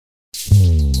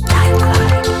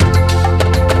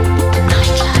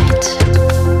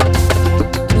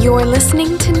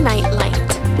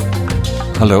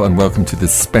Hello and welcome to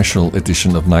this special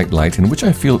edition of Nightlight, in which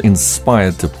I feel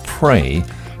inspired to pray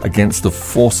against the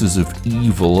forces of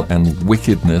evil and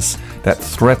wickedness that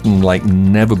threaten like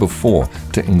never before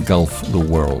to engulf the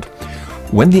world.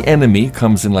 When the enemy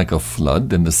comes in like a flood,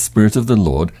 then the Spirit of the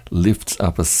Lord lifts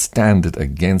up a standard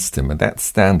against him, and that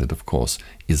standard, of course,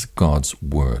 is God's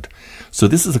Word. So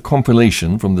this is a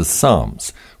compilation from the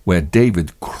Psalms, where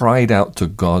David cried out to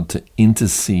God to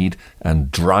intercede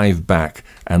and drive back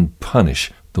and punish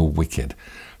the wicked.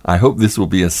 I hope this will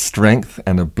be a strength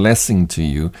and a blessing to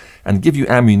you and give you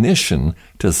ammunition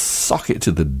to sock it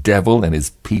to the devil and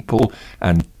his people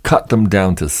and cut them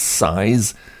down to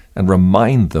size and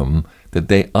remind them that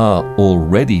they are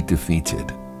already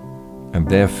defeated and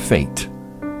their fate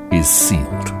is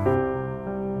sealed.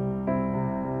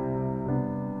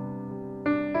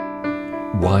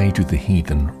 Why do the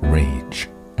heathen rage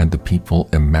and the people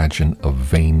imagine a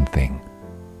vain thing?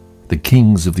 The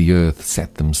kings of the earth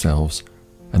set themselves,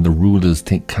 and the rulers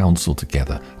take counsel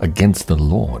together against the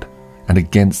Lord and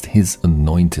against his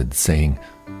anointed, saying,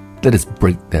 "Let us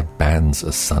break their bands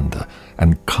asunder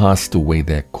and cast away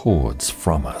their cords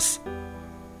from us."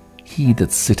 He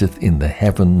that sitteth in the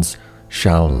heavens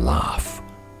shall laugh.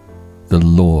 The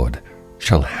Lord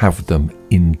shall have them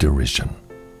in derision.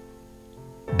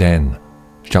 Then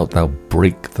shalt thou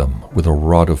break them with a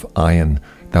rod of iron,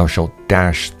 thou shalt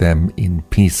dash them in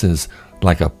pieces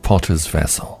like a potter's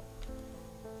vessel.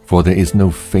 For there is no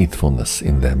faithfulness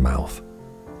in their mouth.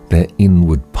 Their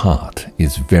inward part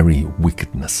is very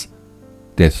wickedness.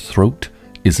 Their throat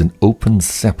is an open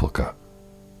sepulchre.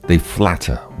 They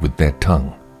flatter with their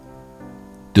tongue.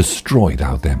 Destroy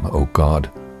thou them, O God.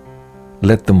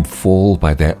 Let them fall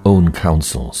by their own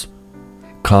counsels.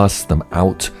 Cast them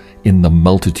out in the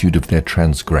multitude of their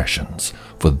transgressions,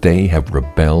 for they have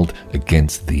rebelled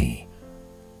against thee.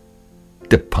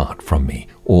 Depart from me,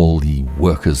 all ye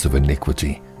workers of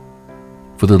iniquity.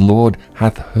 For the Lord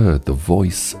hath heard the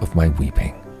voice of my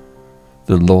weeping.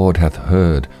 The Lord hath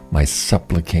heard my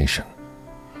supplication.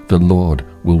 The Lord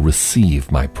will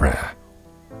receive my prayer.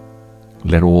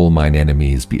 Let all mine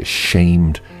enemies be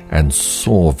ashamed and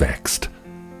sore vexed.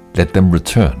 Let them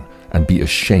return and be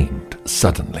ashamed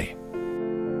suddenly.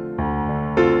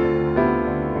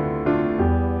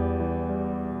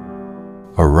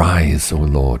 Arise, O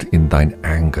Lord, in thine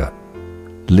anger.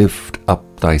 Lift up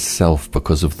thyself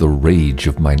because of the rage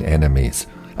of mine enemies,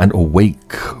 and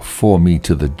awake for me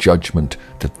to the judgment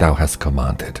that thou hast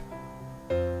commanded.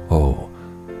 Oh,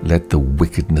 let the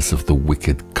wickedness of the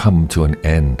wicked come to an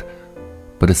end,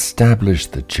 but establish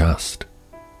the just.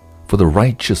 For the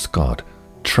righteous God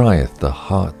trieth the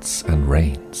hearts and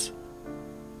reins.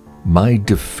 My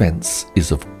defense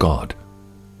is of God,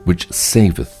 which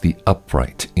saveth the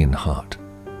upright in heart.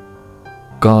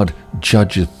 God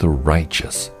judgeth the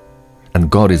righteous, and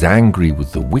God is angry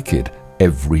with the wicked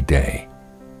every day.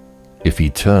 If he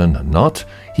turn not,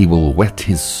 he will whet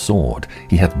his sword.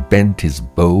 He hath bent his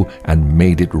bow and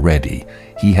made it ready.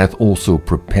 He hath also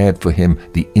prepared for him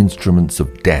the instruments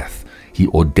of death. He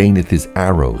ordaineth his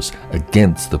arrows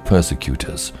against the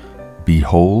persecutors.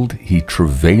 Behold, he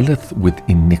travaileth with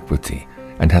iniquity,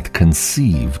 and hath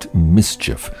conceived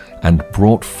mischief, and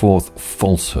brought forth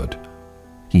falsehood.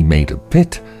 He made a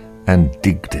pit and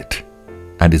digged it,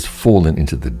 and is fallen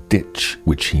into the ditch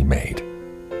which he made.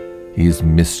 His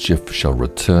mischief shall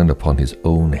return upon his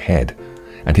own head,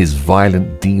 and his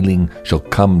violent dealing shall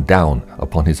come down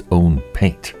upon his own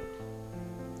pate.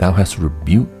 Thou hast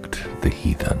rebuked the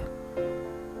heathen.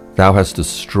 Thou hast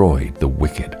destroyed the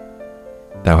wicked.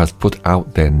 Thou hast put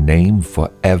out their name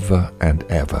for ever and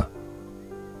ever.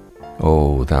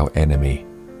 O thou enemy,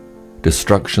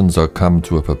 destructions are come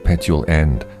to a perpetual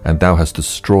end, and thou hast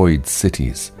destroyed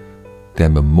cities. Their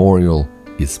memorial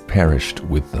is perished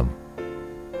with them.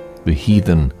 The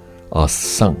heathen are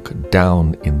sunk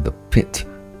down in the pit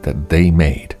that they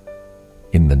made.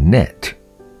 In the net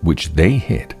which they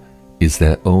hid is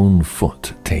their own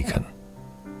foot taken.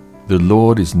 The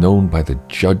Lord is known by the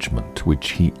judgment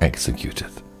which he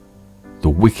executeth. The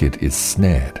wicked is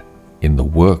snared in the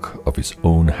work of his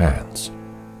own hands.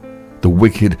 The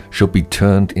wicked shall be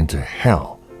turned into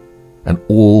hell, and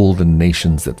all the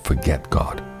nations that forget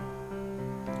God.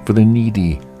 For the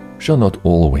needy shall not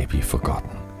always be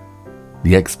forgotten.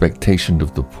 The expectation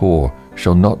of the poor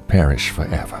shall not perish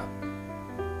forever.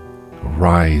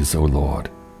 Arise, O Lord,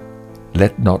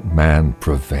 let not man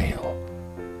prevail.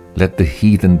 Let the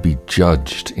heathen be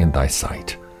judged in thy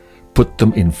sight. Put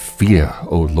them in fear,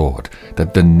 O Lord,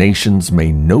 that the nations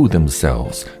may know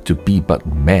themselves to be but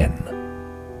men.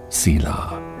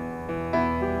 Selah.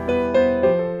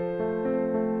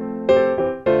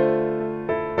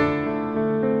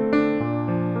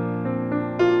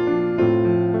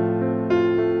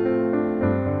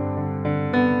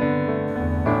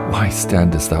 Why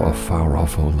standest thou afar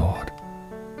off, O Lord?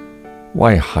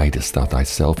 Why hidest thou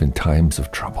thyself in times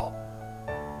of trouble?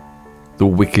 The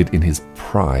wicked in his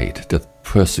pride doth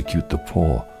persecute the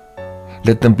poor.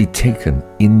 Let them be taken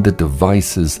in the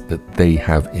devices that they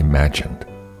have imagined.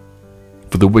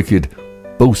 For the wicked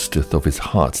boasteth of his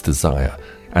heart's desire,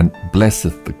 and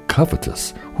blesseth the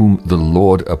covetous, whom the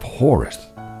Lord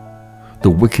abhorreth. The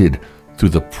wicked, through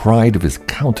the pride of his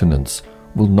countenance,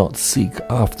 will not seek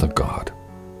after God.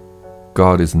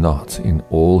 God is not in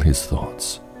all his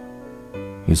thoughts.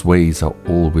 His ways are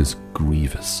always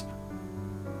grievous.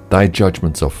 Thy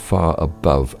judgments are far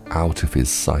above out of his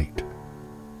sight.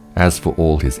 As for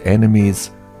all his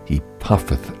enemies, he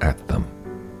puffeth at them.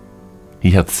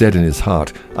 He hath said in his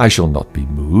heart, I shall not be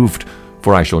moved,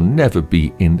 for I shall never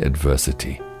be in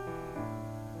adversity.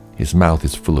 His mouth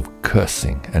is full of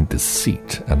cursing and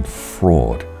deceit and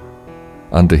fraud.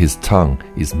 Under his tongue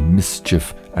is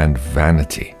mischief and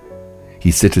vanity. He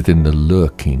sitteth in the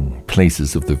lurking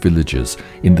places of the villagers.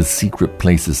 In the secret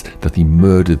places doth he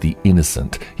murder the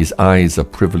innocent. His eyes are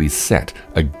privily set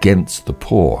against the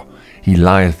poor. He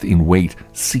lieth in wait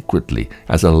secretly,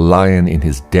 as a lion in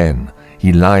his den.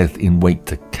 He lieth in wait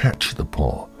to catch the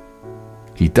poor.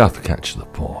 He doth catch the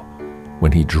poor,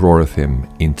 when he draweth him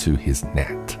into his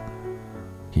net.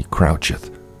 He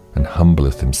croucheth and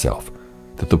humbleth himself,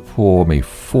 that the poor may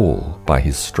fall by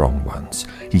his strong ones.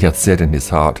 He hath said in his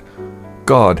heart,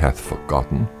 God hath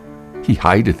forgotten. He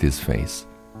hideth his face.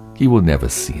 He will never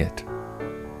see it.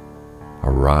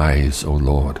 Arise, O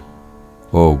Lord.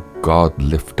 O God,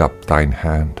 lift up thine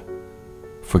hand.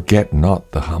 Forget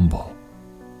not the humble.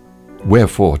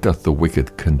 Wherefore doth the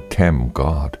wicked contemn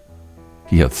God?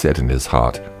 He hath said in his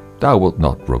heart, Thou wilt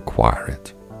not require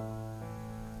it.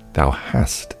 Thou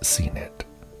hast seen it.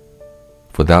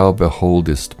 For thou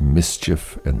beholdest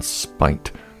mischief and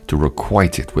spite, to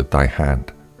requite it with thy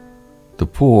hand. The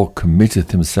poor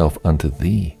committeth himself unto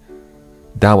thee.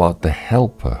 Thou art the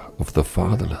helper of the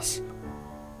fatherless.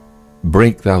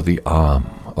 Break thou the arm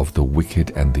of the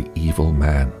wicked and the evil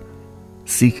man.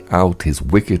 Seek out his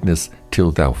wickedness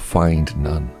till thou find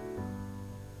none.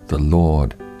 The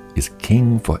Lord is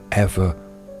king for ever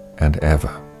and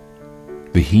ever.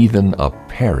 The heathen are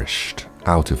perished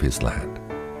out of his land.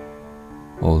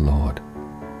 O Lord,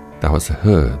 thou hast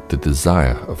heard the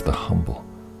desire of the humble.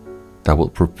 Thou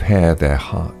wilt prepare their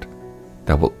heart.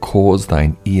 Thou wilt cause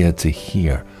thine ear to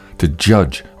hear, to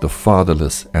judge the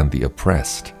fatherless and the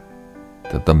oppressed,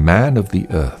 that the man of the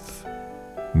earth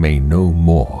may no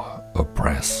more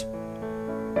oppress.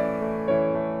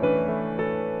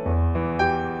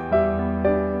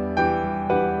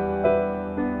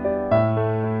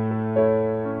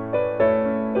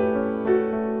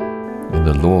 In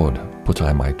the Lord put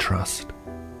I my trust.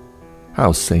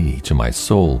 How say ye to my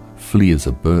soul, Flee as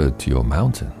a bird to your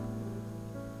mountain?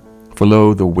 For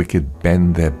lo, the wicked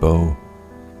bend their bow,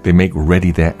 they make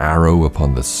ready their arrow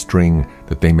upon the string,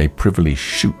 that they may privily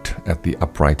shoot at the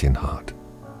upright in heart.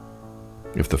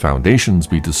 If the foundations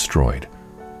be destroyed,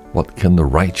 what can the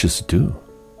righteous do?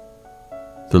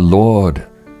 The Lord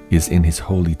is in his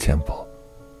holy temple.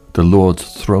 The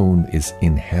Lord's throne is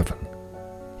in heaven.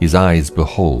 His eyes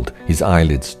behold, his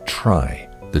eyelids try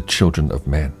the children of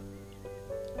men.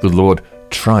 The Lord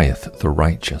trieth the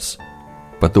righteous,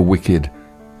 but the wicked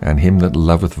and him that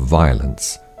loveth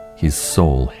violence his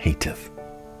soul hateth.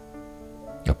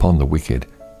 Upon the wicked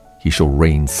he shall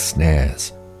rain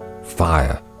snares,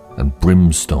 fire and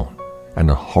brimstone,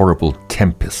 and a horrible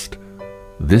tempest.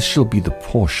 This shall be the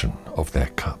portion of their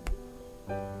cup.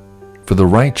 For the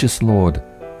righteous Lord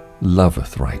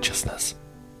loveth righteousness.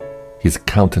 His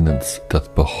countenance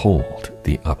doth behold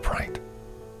the upright.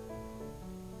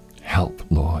 Help,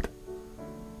 Lord,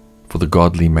 for the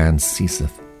godly man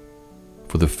ceaseth,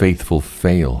 for the faithful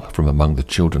fail from among the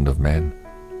children of men.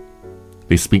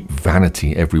 They speak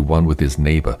vanity every one with his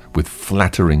neighbor, with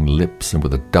flattering lips and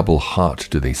with a double heart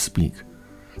do they speak.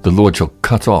 The Lord shall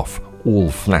cut off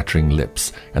all flattering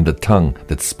lips, and the tongue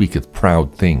that speaketh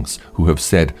proud things, who have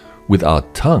said, With our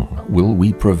tongue will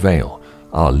we prevail,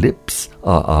 our lips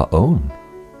are our own.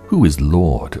 Who is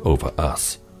Lord over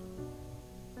us?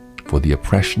 For the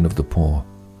oppression of the poor,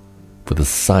 for the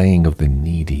sighing of the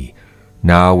needy,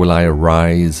 now will I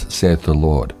arise, saith the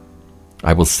Lord.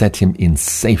 I will set him in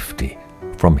safety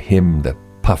from him that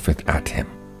puffeth at him.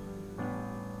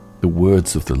 The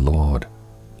words of the Lord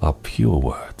are pure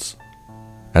words,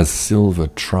 as silver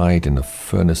tried in a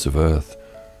furnace of earth,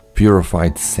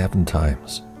 purified 7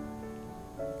 times.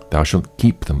 Thou shalt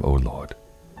keep them, O Lord.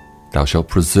 Thou shalt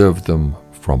preserve them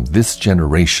from this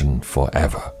generation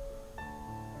forever.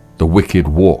 The wicked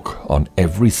walk on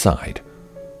every side,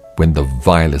 when the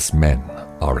vilest men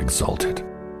are exalted.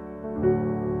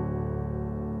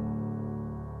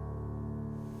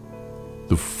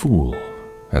 The fool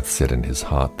hath said in his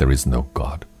heart, There is no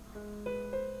God.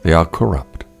 They are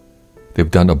corrupt. They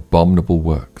have done abominable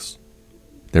works.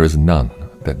 There is none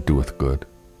that doeth good.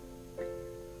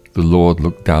 The Lord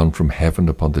looked down from heaven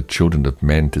upon the children of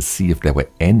men to see if there were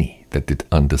any that did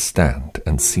understand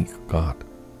and seek God.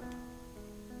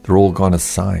 They're all gone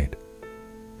aside.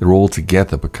 They're all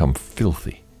together become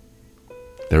filthy.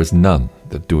 There is none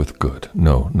that doeth good,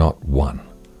 no, not one.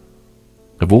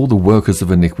 Have all the workers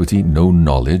of iniquity no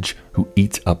knowledge, who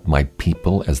eat up my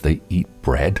people as they eat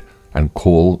bread, and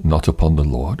call not upon the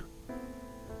Lord?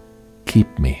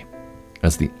 Keep me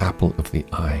as the apple of the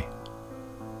eye.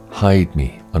 Hide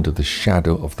me under the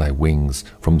shadow of thy wings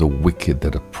from the wicked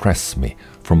that oppress me,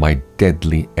 from my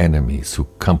deadly enemies who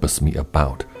compass me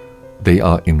about. They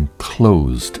are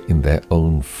enclosed in their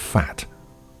own fat.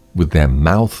 With their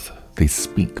mouth they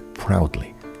speak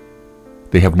proudly.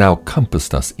 They have now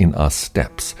compassed us in our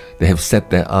steps. They have set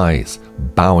their eyes,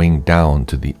 bowing down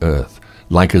to the earth,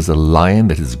 like as a lion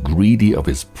that is greedy of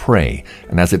his prey,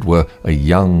 and as it were a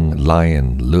young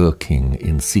lion lurking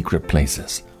in secret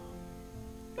places.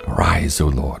 Arise, O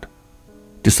Lord,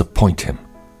 disappoint him,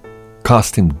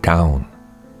 cast him down,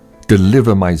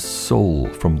 deliver my soul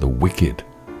from the wicked,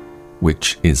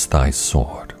 which is thy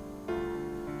sword.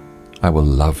 I will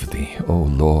love thee, O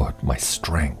Lord, my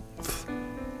strength.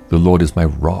 The Lord is my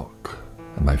rock,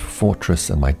 and my fortress,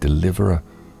 and my deliverer,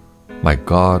 my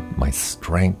God, my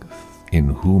strength, in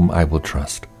whom I will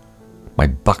trust, my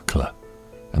buckler,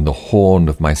 and the horn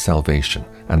of my salvation,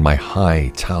 and my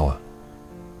high tower.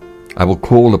 I will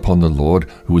call upon the Lord,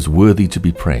 who is worthy to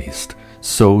be praised.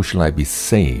 So shall I be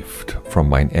saved from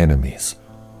mine enemies.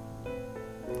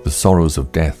 The sorrows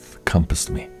of death compassed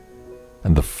me,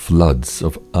 and the floods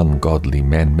of ungodly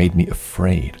men made me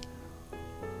afraid.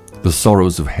 The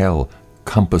sorrows of hell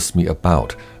compassed me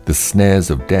about. The snares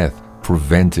of death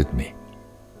prevented me.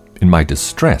 In my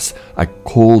distress I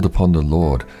called upon the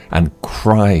Lord, and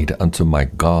cried unto my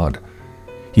God.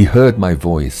 He heard my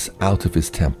voice out of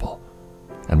his temple,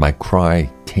 and my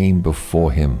cry came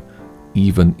before him,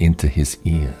 even into his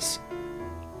ears.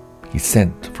 He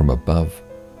sent from above.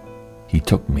 He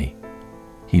took me.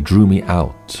 He drew me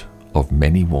out of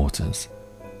many waters.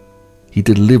 He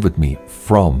delivered me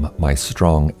from my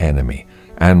strong enemy,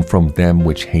 and from them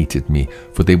which hated me,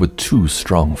 for they were too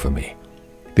strong for me.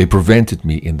 They prevented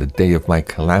me in the day of my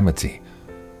calamity,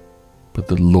 but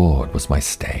the Lord was my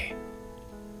stay.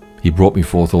 He brought me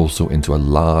forth also into a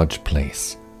large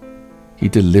place. He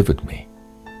delivered me,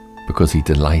 because he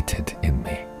delighted in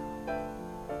me.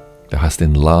 Thou hast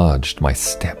enlarged my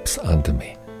steps under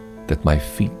me, that my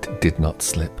feet did not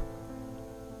slip.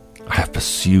 I have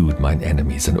pursued mine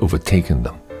enemies and overtaken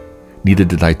them. Neither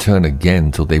did I turn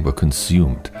again till they were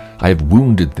consumed. I have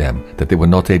wounded them, that they were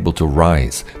not able to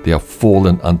rise. They are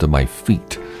fallen under my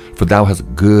feet. For thou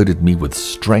hast girded me with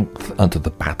strength unto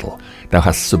the battle. Thou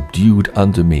hast subdued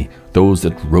under me those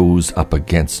that rose up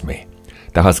against me.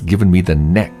 Thou hast given me the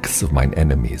necks of mine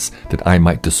enemies, that I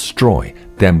might destroy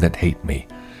them that hate me.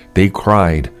 They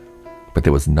cried, but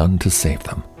there was none to save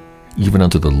them, even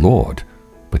unto the Lord,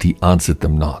 but he answered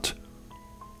them not.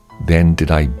 Then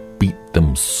did I beat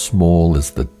them small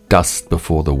as the dust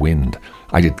before the wind.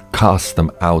 I did cast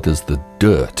them out as the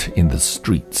dirt in the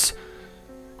streets.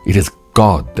 It is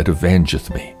God that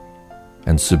avengeth me,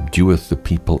 and subdueth the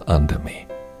people under me.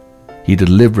 He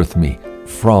delivereth me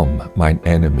from mine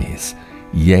enemies.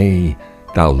 Yea,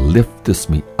 thou liftest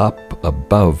me up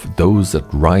above those that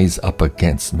rise up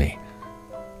against me.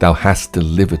 Thou hast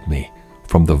delivered me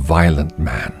from the violent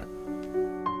man.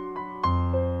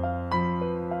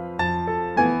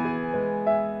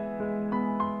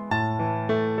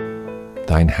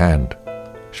 Thine hand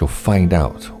shall find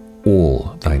out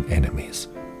all thine enemies.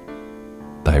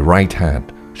 Thy right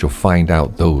hand shall find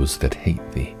out those that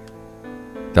hate thee.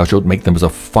 Thou shalt make them as a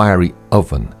fiery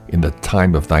oven in the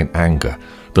time of thine anger.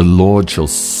 The Lord shall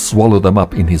swallow them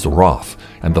up in his wrath,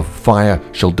 and the fire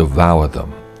shall devour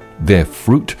them. Their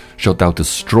fruit shalt thou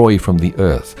destroy from the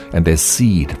earth, and their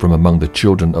seed from among the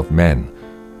children of men.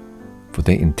 For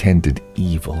they intended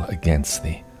evil against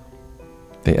thee.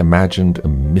 They imagined a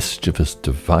mischievous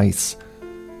device,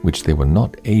 which they were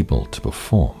not able to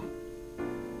perform.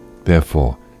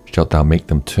 Therefore shalt thou make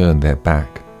them turn their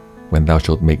back, when thou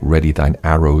shalt make ready thine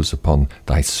arrows upon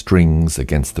thy strings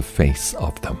against the face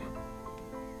of them.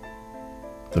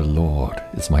 The Lord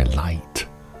is my light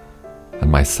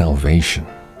and my salvation.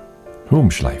 Whom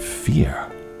shall I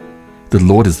fear? The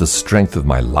Lord is the strength of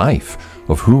my life.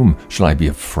 Of whom shall I be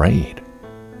afraid?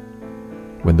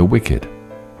 When the wicked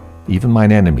Even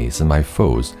mine enemies and my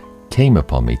foes came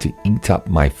upon me to eat up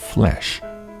my flesh.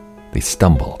 They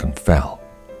stumbled and fell.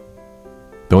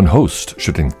 Though an host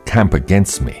should encamp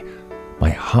against me, my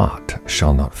heart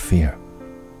shall not fear.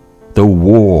 Though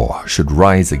war should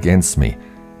rise against me,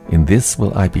 in this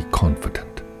will I be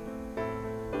confident.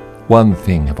 One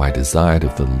thing have I desired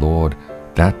of the Lord,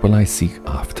 that will I seek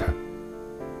after,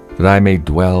 that I may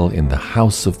dwell in the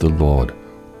house of the Lord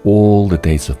all the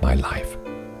days of my life,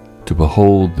 to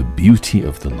behold the beauty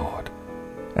of the Lord,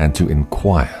 and to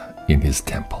inquire in his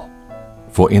temple.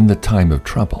 For in the time of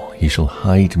trouble he shall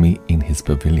hide me in his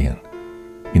pavilion.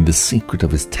 In the secret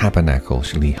of his tabernacle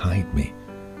shall he hide me.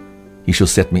 He shall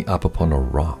set me up upon a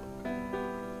rock.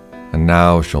 And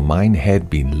now shall mine head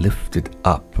be lifted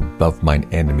up above mine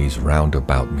enemies round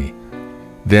about me.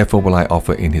 Therefore will I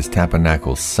offer in his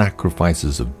tabernacle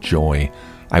sacrifices of joy.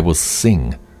 I will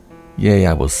sing, yea,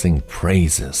 I will sing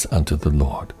praises unto the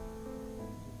Lord.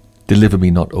 Deliver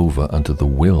me not over unto the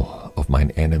will of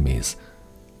mine enemies,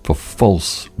 for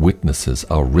false witnesses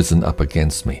are risen up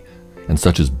against me, and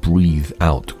such as breathe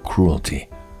out cruelty.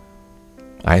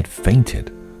 I had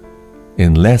fainted,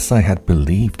 unless I had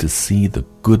believed to see the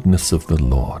goodness of the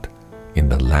Lord in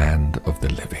the land of the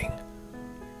living.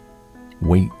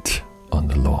 Wait on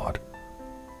the Lord.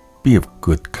 Be of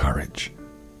good courage,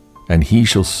 and he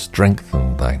shall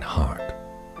strengthen thine heart.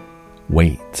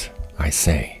 Wait, I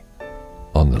say,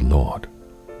 on the Lord.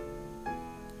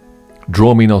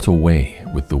 Draw me not away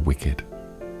with the wicked,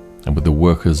 and with the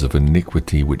workers of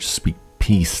iniquity, which speak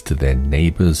peace to their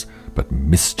neighbors, but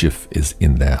mischief is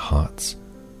in their hearts.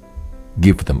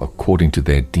 Give them according to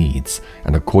their deeds,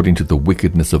 and according to the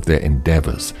wickedness of their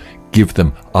endeavors. Give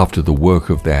them after the work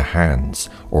of their hands,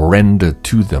 or render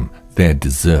to them their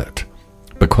desert,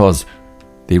 because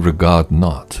they regard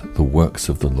not the works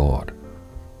of the Lord,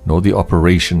 nor the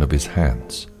operation of his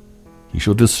hands. He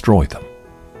shall destroy them,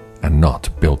 and not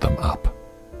build them up.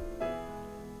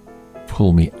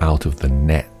 Pull me out of the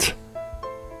net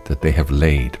that they have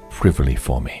laid privily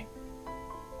for me,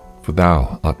 for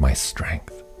thou art my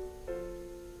strength.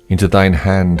 Into thine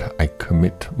hand I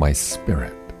commit my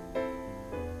spirit.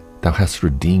 Thou hast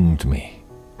redeemed me,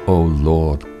 O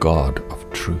Lord God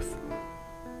of truth.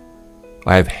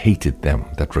 I have hated them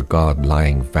that regard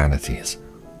lying vanities,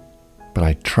 but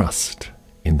I trust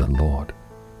in the Lord.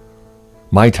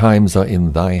 My times are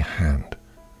in thy hand.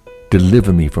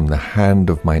 Deliver me from the hand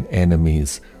of mine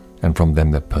enemies, and from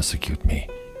them that persecute me.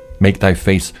 Make thy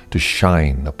face to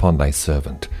shine upon thy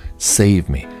servant. Save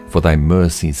me for thy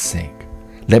mercy's sake.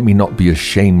 Let me not be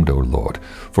ashamed, O Lord,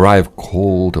 for I have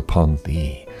called upon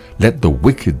thee. Let the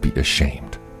wicked be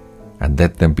ashamed, and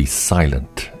let them be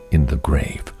silent in the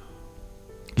grave.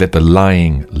 Let the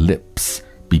lying lips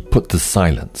be put to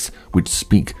silence, which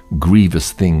speak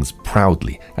grievous things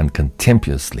proudly and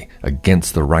contemptuously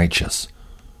against the righteous.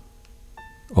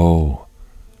 Oh,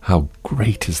 how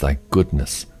great is thy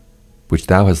goodness, which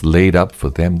thou hast laid up for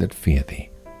them that fear thee,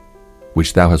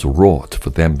 which thou hast wrought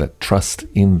for them that trust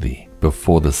in thee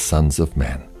before the sons of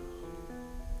men.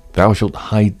 Thou shalt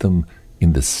hide them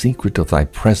in the secret of thy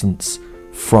presence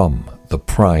from the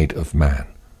pride of man.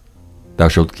 Thou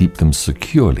shalt keep them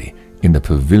securely in the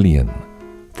pavilion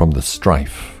from the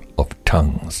strife of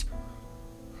tongues.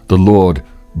 The Lord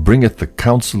bringeth the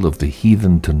counsel of the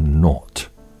heathen to naught.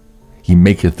 He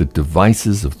maketh the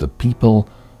devices of the people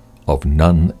of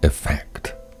none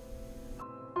effect.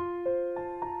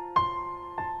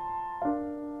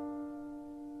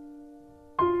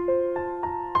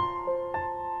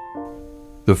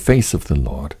 The face of the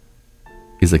Lord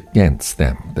is against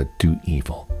them that do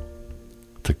evil,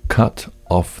 to cut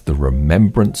off the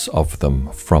remembrance of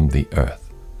them from the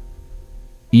earth.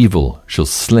 Evil shall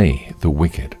slay the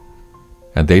wicked,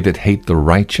 and they that hate the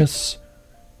righteous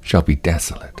shall be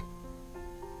desolate.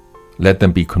 Let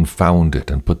them be confounded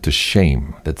and put to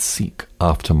shame that seek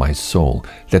after my soul.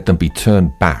 Let them be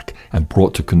turned back and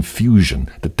brought to confusion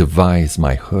that devise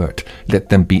my hurt. Let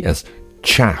them be as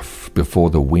chaff before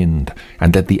the wind,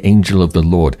 and let the angel of the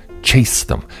Lord chase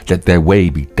them. Let their way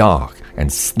be dark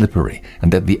and slippery,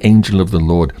 and let the angel of the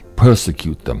Lord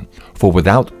persecute them. For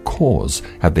without cause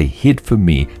have they hid for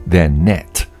me their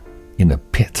net in a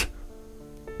pit,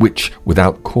 which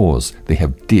without cause they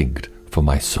have digged for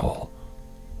my soul.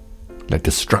 Let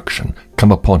destruction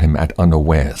come upon him at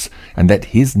unawares, and let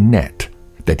his net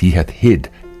that he hath hid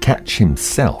catch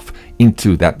himself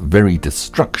into that very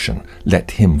destruction.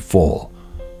 Let him fall.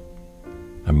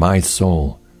 And my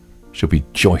soul shall be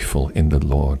joyful in the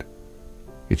Lord.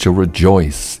 It shall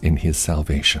rejoice in his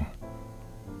salvation.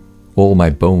 All my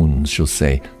bones shall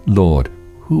say, Lord,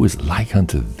 who is like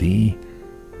unto thee?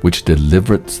 which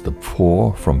delivereth the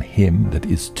poor from him that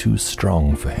is too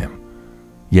strong for him,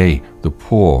 yea, the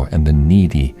poor and the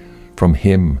needy from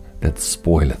him that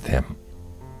spoileth him.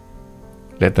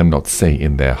 Let them not say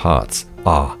in their hearts,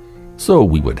 Ah, so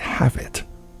we would have it.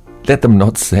 Let them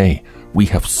not say, We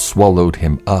have swallowed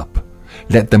him up.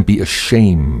 Let them be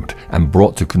ashamed and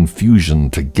brought to confusion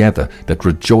together that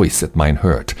rejoice at mine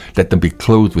hurt. Let them be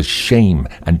clothed with shame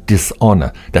and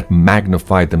dishonor that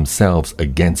magnify themselves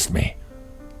against me.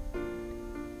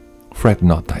 Fret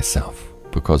not thyself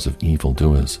because of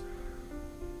evildoers,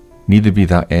 neither be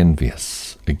thou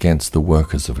envious against the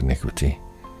workers of iniquity,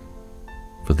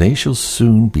 for they shall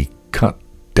soon be cut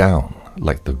down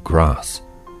like the grass,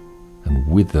 and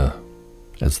wither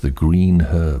as the green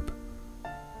herb.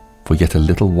 For yet a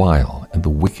little while, and the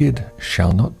wicked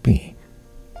shall not be.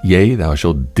 Yea, thou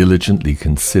shalt diligently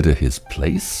consider his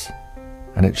place,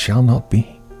 and it shall not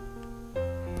be.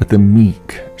 But the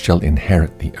meek shall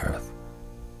inherit the earth,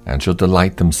 and shall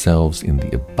delight themselves in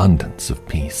the abundance of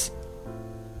peace.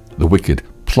 The wicked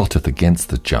plotteth against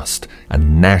the just,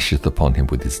 and gnasheth upon him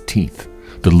with his teeth.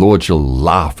 The Lord shall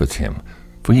laugh at him,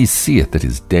 for he seeth that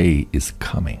his day is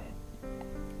coming.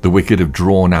 The wicked have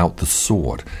drawn out the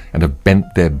sword, and have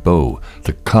bent their bow,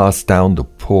 to cast down the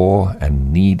poor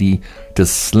and needy, to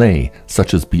slay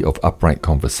such as be of upright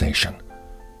conversation.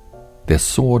 Their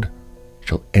sword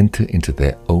shall enter into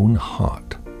their own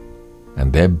heart,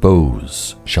 and their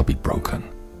bows shall be broken.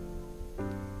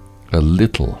 A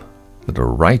little that a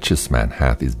righteous man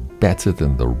hath is better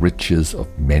than the riches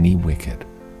of many wicked.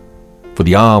 For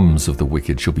the arms of the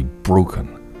wicked shall be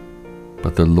broken,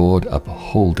 but the Lord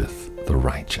upholdeth the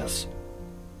righteous.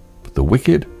 But the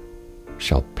wicked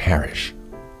shall perish,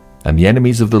 and the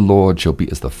enemies of the Lord shall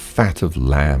be as the fat of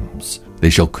lambs.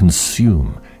 They shall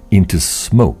consume, into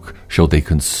smoke shall they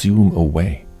consume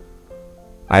away.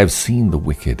 I have seen the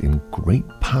wicked in great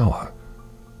power,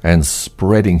 and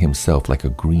spreading himself like a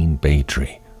green bay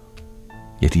tree.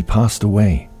 Yet he passed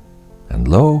away, and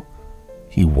lo,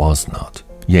 he was not.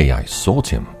 Yea, I sought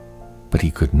him, but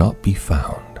he could not be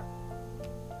found.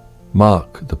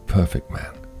 Mark the perfect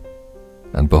man,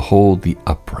 and behold the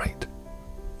upright,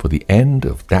 for the end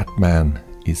of that man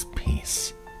is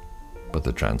peace. But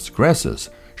the transgressors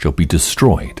shall be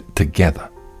destroyed together.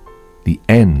 The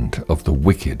end of the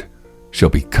wicked shall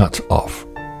be cut off.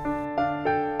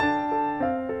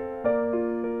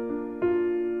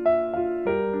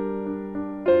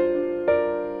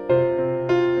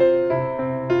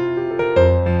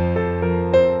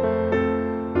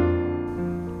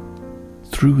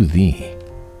 Through thee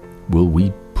will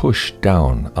we push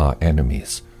down our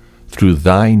enemies. Through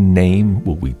thy name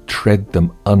will we tread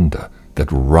them under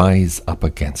that rise up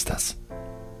against us.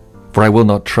 For I will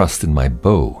not trust in my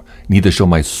bow, neither shall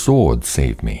my sword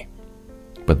save me.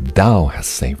 But thou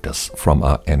hast saved us from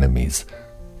our enemies,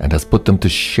 and hast put them to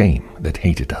shame that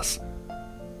hated us.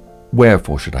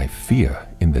 Wherefore should I fear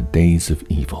in the days of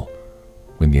evil,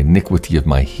 when the iniquity of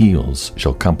my heels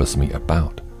shall compass me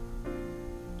about?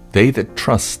 They that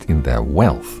trust in their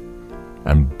wealth,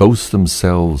 and boast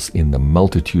themselves in the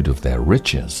multitude of their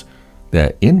riches,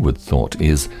 their inward thought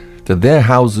is that their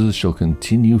houses shall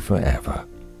continue forever,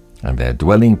 and their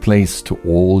dwelling place to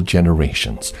all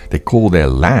generations. They call their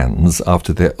lands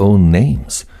after their own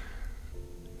names.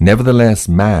 Nevertheless,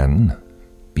 man,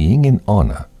 being in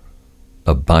honor,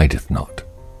 abideth not.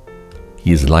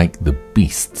 He is like the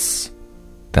beasts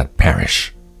that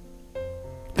perish.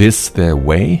 This their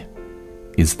way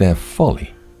is their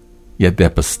folly, yet their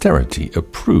posterity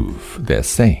approve their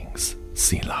sayings.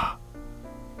 Selah.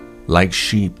 Like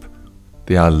sheep,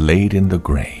 they are laid in the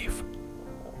grave.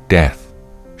 Death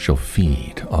shall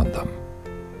feed on them,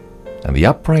 and the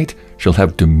upright shall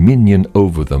have dominion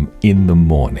over them in the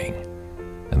morning,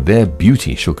 and their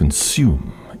beauty shall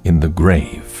consume in the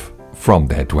grave from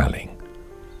their dwelling.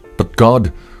 But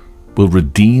God will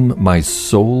redeem my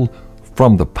soul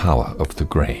from the power of the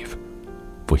grave,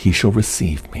 for he shall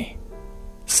receive me.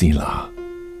 Selah.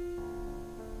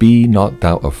 Be not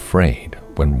thou afraid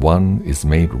when one is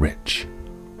made rich,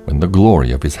 when the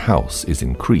glory of his house is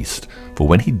increased, for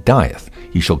when he dieth,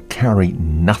 he shall carry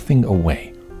nothing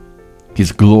away.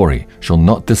 His glory shall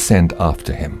not descend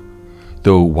after him.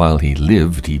 Though while he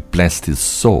lived he blessed his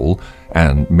soul,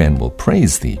 and men will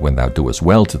praise thee when thou doest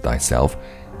well to thyself,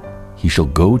 he shall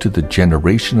go to the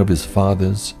generation of his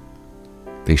fathers.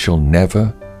 They shall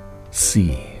never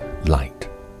see light.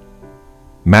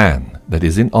 Man that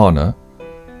is in honor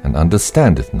and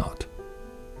understandeth not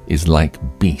is like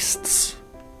beasts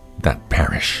that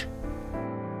perish.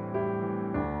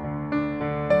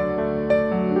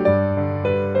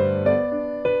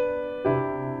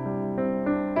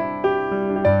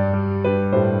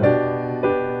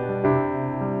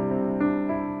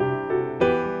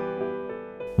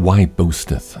 Why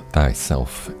boasteth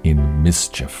thyself in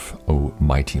mischief, O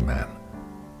mighty man?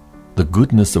 The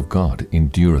goodness of God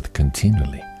endureth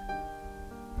continually.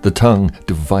 The tongue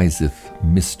deviseth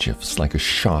mischiefs like a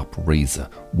sharp razor,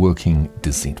 working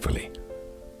deceitfully.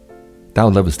 Thou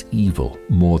lovest evil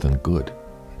more than good,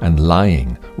 and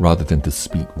lying rather than to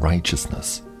speak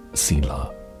righteousness.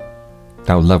 Selah.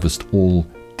 Thou lovest all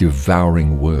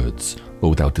devouring words,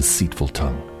 O thou deceitful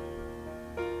tongue.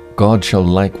 God shall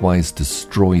likewise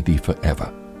destroy thee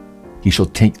forever. He shall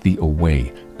take thee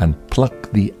away, and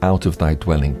pluck thee out of thy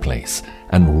dwelling place,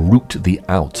 and root thee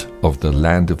out of the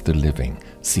land of the living.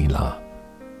 Selah.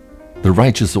 The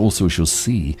righteous also shall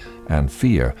see and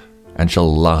fear, and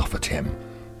shall laugh at him.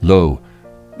 Lo,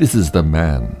 this is the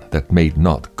man that made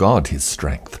not God his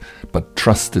strength, but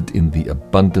trusted in the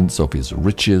abundance of his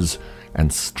riches,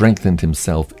 and strengthened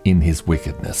himself in his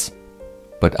wickedness.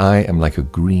 But I am like a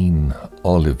green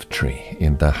olive tree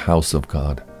in the house of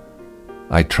God.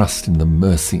 I trust in the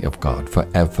mercy of God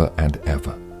forever and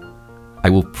ever. I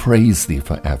will praise thee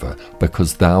forever,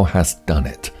 because thou hast done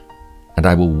it, and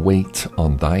I will wait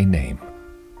on thy name,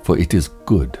 for it is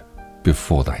good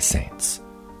before thy saints.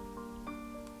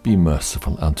 Be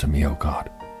merciful unto me, O God,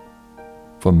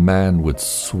 for man would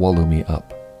swallow me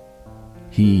up.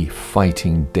 He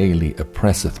fighting daily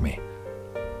oppresseth me.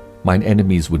 Mine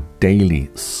enemies would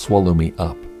daily swallow me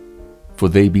up, for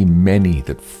they be many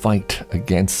that fight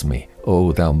against me,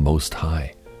 O thou Most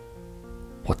High.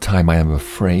 What time I am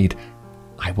afraid,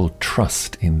 I will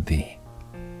trust in thee.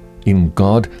 In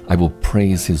God I will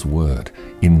praise his word.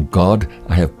 In God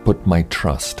I have put my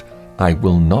trust. I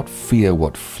will not fear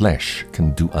what flesh can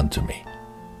do unto me.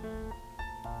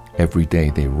 Every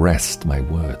day they wrest my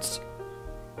words.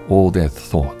 All their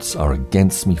thoughts are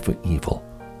against me for evil.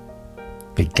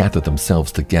 They gather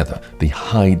themselves together, they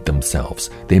hide themselves,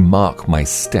 they mark my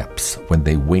steps when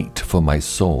they wait for my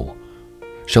soul.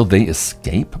 Shall they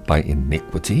escape by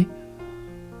iniquity?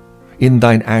 In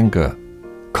thine anger,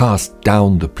 cast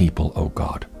down the people, O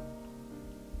God.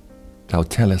 Thou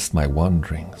tellest my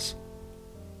wanderings.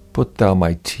 Put thou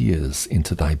my tears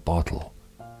into thy bottle.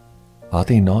 Are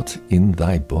they not in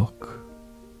thy book?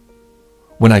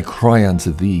 When I cry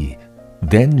unto thee,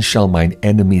 then shall mine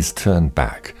enemies turn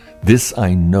back. This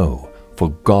I know,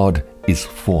 for God is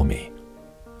for me.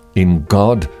 In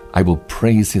God I will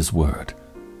praise his word.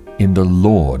 In the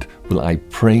Lord will I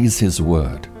praise his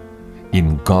word.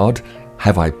 In God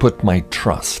have I put my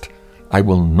trust. I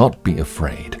will not be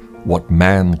afraid what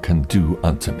man can do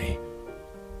unto me.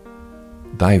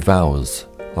 Thy vows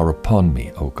are upon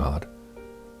me, O God.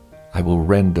 I will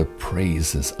render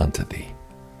praises unto thee.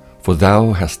 For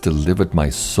thou hast delivered my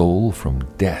soul from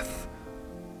death.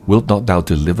 Wilt not thou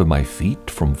deliver my feet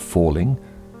from falling,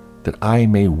 that I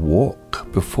may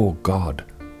walk before God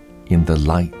in the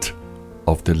light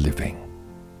of the living?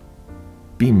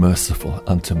 Be merciful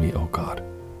unto me, O God.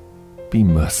 Be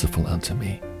merciful unto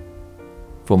me.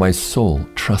 For my soul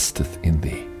trusteth in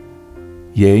thee.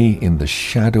 Yea, in the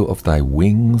shadow of thy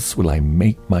wings will I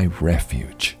make my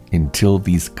refuge, until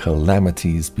these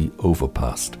calamities be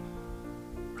overpast.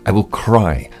 I will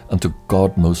cry unto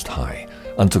God Most High,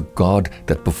 unto God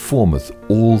that performeth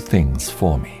all things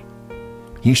for me.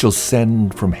 He shall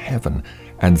send from heaven,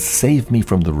 and save me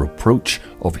from the reproach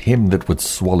of him that would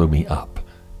swallow me up.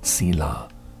 Selah.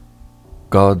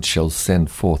 God shall send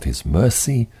forth his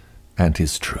mercy and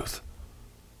his truth.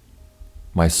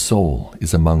 My soul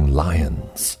is among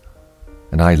lions,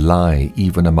 and I lie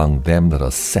even among them that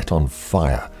are set on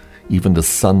fire, even the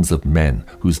sons of men,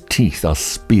 whose teeth are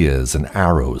spears and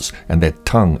arrows, and their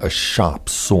tongue a sharp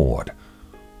sword.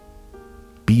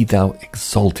 Be thou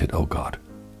exalted, O God,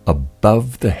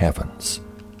 above the heavens.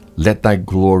 Let thy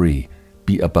glory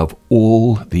be above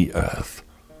all the earth.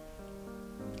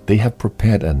 They have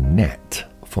prepared a net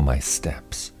for my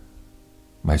steps.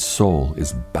 My soul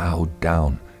is bowed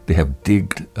down. They have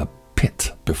digged a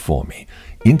pit before me,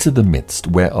 into the midst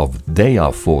whereof they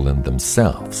are fallen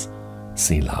themselves.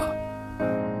 Selah.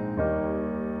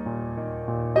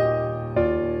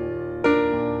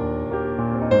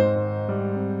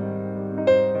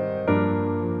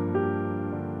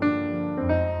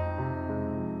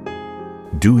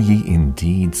 Do ye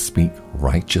indeed speak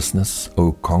righteousness,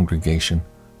 O congregation?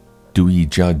 Do ye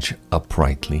judge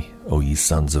uprightly, O ye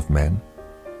sons of men?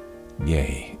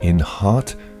 Yea, in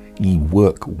heart ye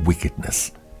work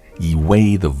wickedness. Ye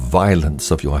weigh the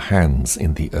violence of your hands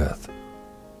in the earth.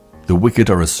 The wicked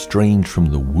are estranged from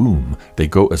the womb. They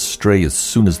go astray as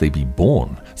soon as they be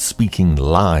born, speaking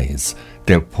lies.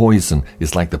 Their poison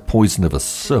is like the poison of a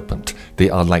serpent.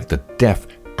 They are like the deaf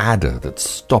adder that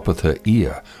stoppeth her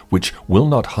ear, which will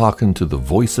not hearken to the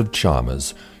voice of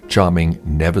charmers. charming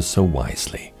never so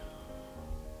wisely.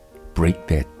 Break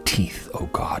their teeth, O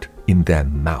God, in their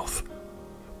mouth.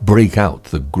 Break out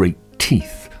the great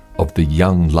teeth of the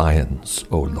young lions,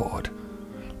 O Lord.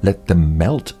 Let them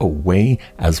melt away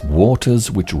as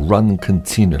waters which run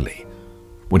continually.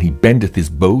 When he bendeth his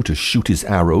bow to shoot his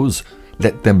arrows,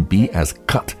 let them be as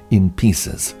cut in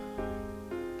pieces.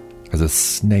 As a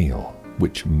snail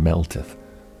which melteth,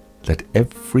 let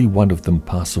every one of them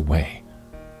pass away,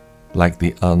 like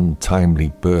the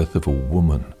untimely birth of a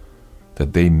woman,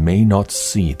 that they may not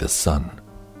see the sun.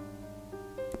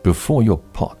 Before your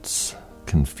pots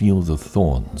can feel the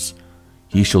thorns,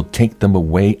 he shall take them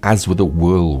away as with a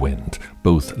whirlwind,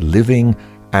 both living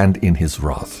and in his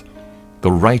wrath.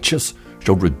 The righteous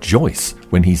shall rejoice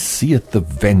when he seeth the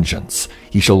vengeance.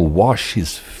 He shall wash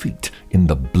his feet in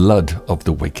the blood of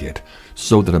the wicked,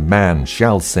 so that a man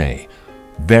shall say,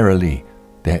 Verily,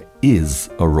 there is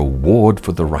a reward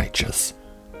for the righteous.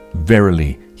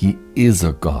 Verily, he is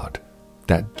a God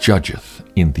that judgeth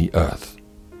in the earth.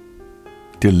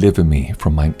 Deliver me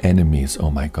from mine enemies,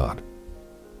 O my God.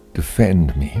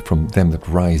 Defend me from them that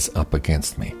rise up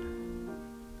against me.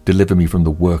 Deliver me from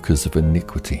the workers of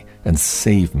iniquity, and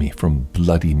save me from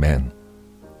bloody men.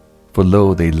 For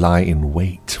lo, they lie in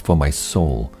wait for my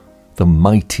soul. The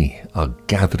mighty are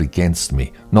gathered against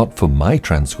me, not for my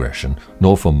transgression,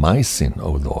 nor for my sin,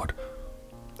 O Lord.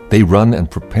 They run and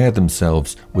prepare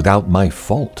themselves without my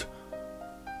fault.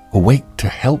 Awake to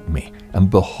help me, and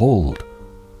behold.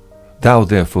 Thou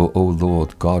therefore, O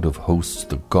Lord, God of hosts,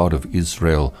 the God of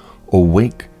Israel,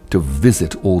 awake to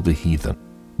visit all the heathen.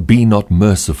 Be not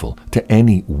merciful to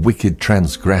any wicked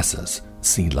transgressors,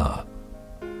 Selah.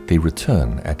 They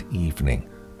return at evening.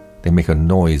 They make a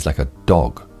noise like a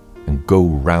dog, and go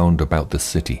round about the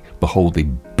city. Behold, they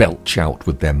belch out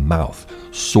with their mouth.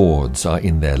 Swords are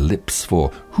in their lips, for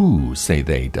who, say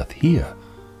they, doth hear?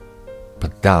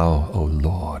 But thou, O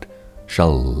Lord,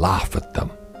 shalt laugh at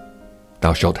them.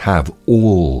 Thou shalt have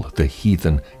all the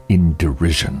heathen in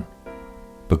derision.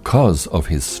 Because of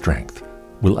his strength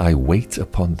will I wait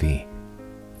upon thee,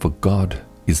 for God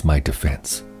is my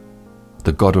defense.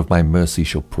 The God of my mercy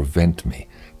shall prevent me.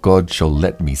 God shall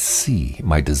let me see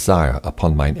my desire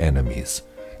upon mine enemies.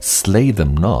 Slay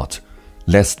them not,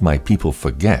 lest my people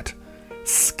forget.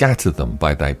 Scatter them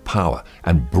by thy power,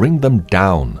 and bring them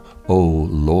down, O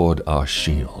Lord our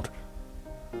shield.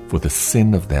 For the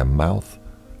sin of their mouth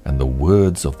and the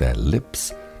words of their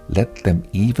lips, let them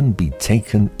even be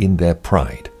taken in their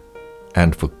pride,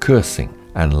 and for cursing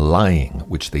and lying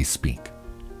which they speak.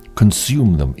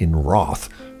 Consume them in wrath,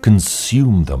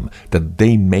 consume them, that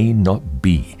they may not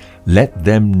be. Let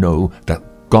them know that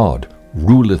God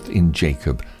ruleth in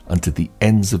Jacob unto the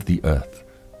ends of the earth,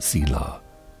 Selah.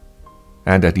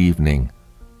 And at evening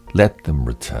let them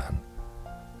return,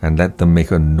 and let them make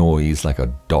a noise like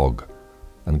a dog,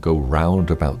 and go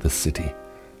round about the city.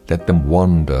 Let them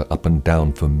wander up and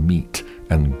down for meat,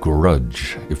 and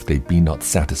grudge if they be not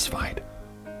satisfied.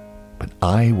 But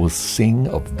I will sing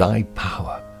of thy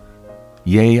power.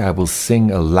 Yea, I will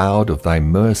sing aloud of thy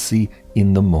mercy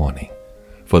in the morning.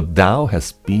 For thou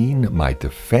hast been my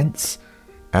defense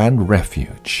and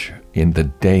refuge in the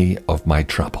day of my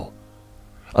trouble.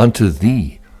 Unto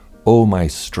thee, O my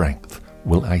strength,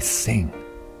 will I sing.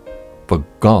 For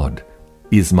God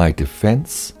is my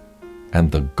defense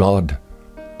and the God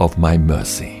of my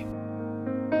mercy.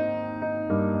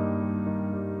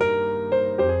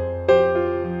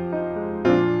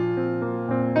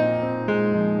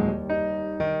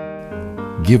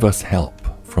 Give us help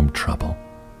from trouble,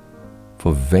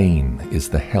 for vain is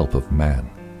the help of man.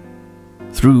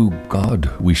 Through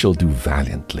God we shall do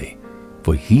valiantly,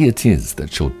 for he it is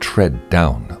that shall tread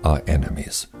down our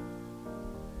enemies.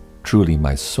 Truly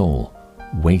my soul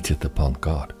waiteth upon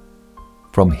God.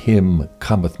 From him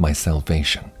cometh my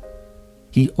salvation.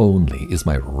 He only is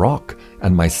my rock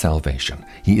and my salvation.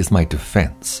 He is my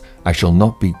defense. I shall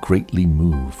not be greatly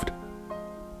moved.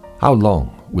 How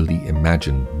long will ye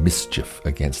imagine mischief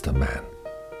against a man?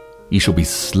 Ye shall be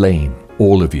slain,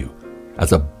 all of you.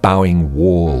 As a bowing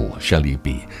wall shall ye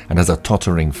be, and as a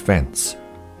tottering fence.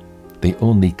 They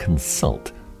only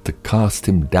consult to cast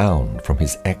him down from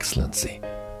his excellency.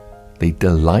 They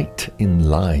delight in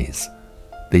lies.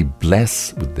 They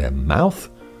bless with their mouth,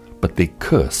 but they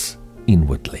curse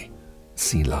inwardly.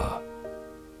 Selah.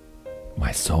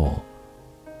 My soul,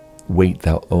 wait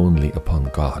thou only upon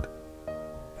God,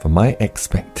 for my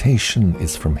expectation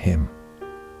is from him.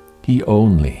 He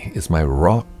only is my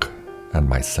rock and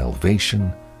my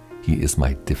salvation. He is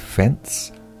my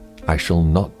defense. I shall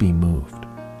not be moved.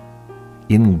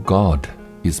 In God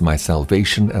is my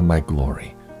salvation and my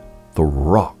glory, the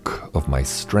rock of my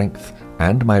strength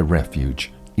and my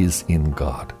refuge is in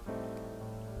God.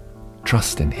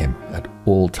 Trust in him at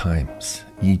all times.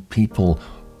 Ye people,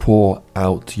 pour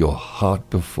out your heart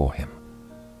before him.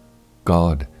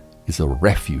 God is a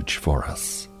refuge for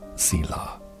us,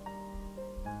 Selah.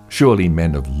 Surely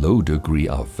men of low degree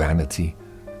are vanity,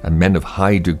 and men of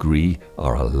high degree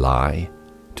are a lie.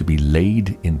 To be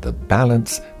laid in the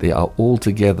balance, they are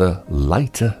altogether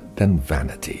lighter than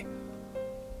vanity.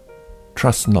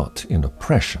 Trust not in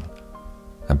oppression,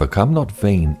 and become not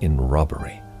vain in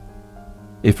robbery.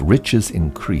 If riches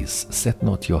increase, set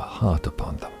not your heart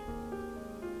upon them.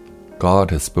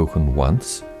 God has spoken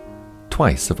once,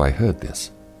 twice have I heard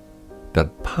this,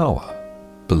 that power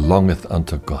belongeth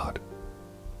unto God.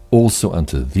 Also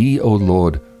unto thee, O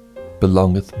Lord,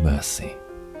 belongeth mercy,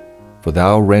 for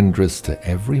thou renderest to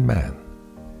every man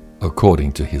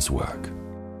according to his work.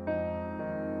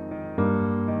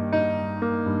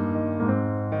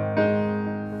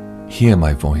 Hear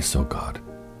my voice, O God,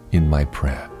 in my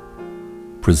prayer.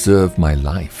 Preserve my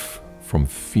life from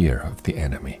fear of the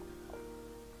enemy.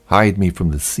 Hide me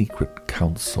from the secret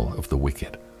counsel of the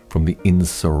wicked, from the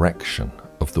insurrection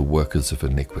of the workers of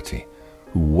iniquity,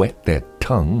 who whet their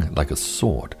tongue like a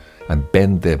sword, and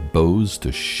bend their bows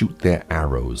to shoot their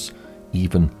arrows,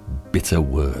 even bitter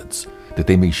words, that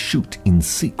they may shoot in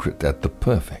secret at the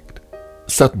perfect.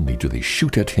 Suddenly do they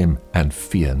shoot at him and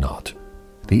fear not.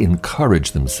 They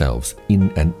encourage themselves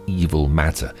in an evil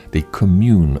matter. They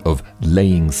commune of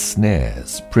laying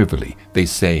snares privily. They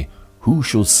say, who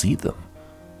shall see them?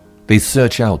 They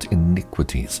search out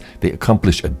iniquities. They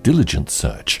accomplish a diligent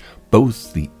search.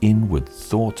 Both the inward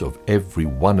thought of every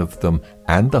one of them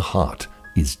and the heart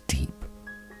is deep.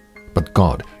 But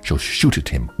God shall shoot at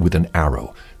him with an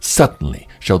arrow. Suddenly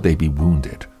shall they be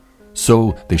wounded.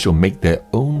 So they shall make their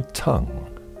own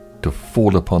tongue to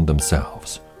fall upon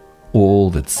themselves. All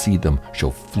that see them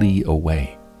shall flee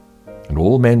away. And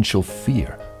all men shall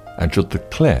fear and shall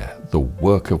declare the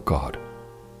work of God,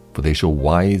 for they shall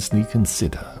wisely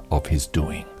consider of his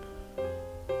doing.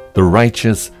 The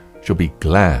righteous shall be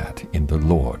glad in the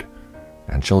Lord,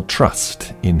 and shall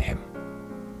trust in him,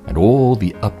 and all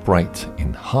the upright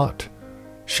in heart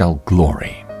shall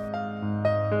glory.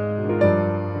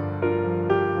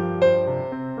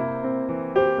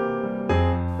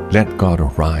 Let God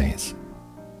arise,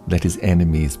 let his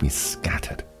enemies be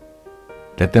scattered.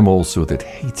 Let them also that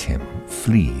hate him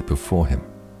flee before him.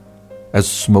 As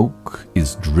smoke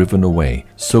is driven away,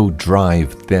 so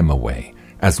drive them away.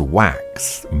 As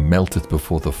wax melteth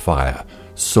before the fire,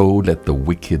 so let the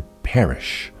wicked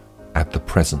perish at the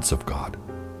presence of God.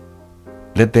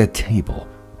 Let their table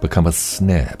become a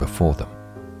snare before them,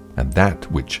 and that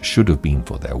which should have been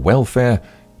for their welfare,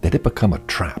 let it become a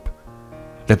trap.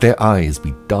 Let their eyes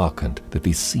be darkened that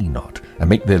they see not, and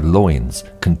make their loins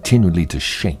continually to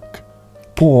shake.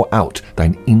 Pour out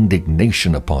thine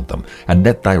indignation upon them, and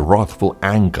let thy wrathful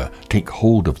anger take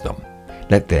hold of them.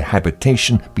 Let their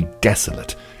habitation be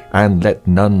desolate, and let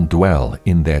none dwell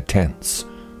in their tents.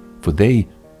 For they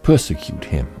persecute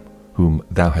him whom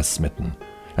thou hast smitten,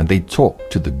 and they talk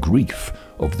to the grief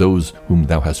of those whom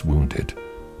thou hast wounded.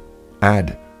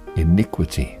 Add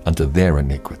iniquity unto their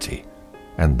iniquity,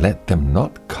 and let them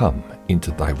not come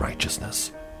into thy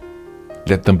righteousness.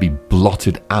 Let them be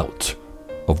blotted out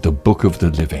of the book of the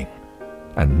living,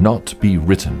 and not be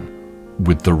written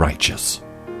with the righteous.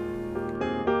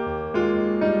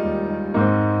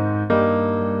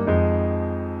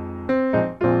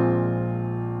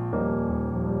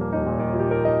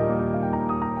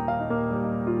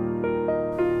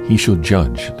 He shall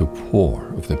judge the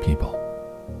poor of the people.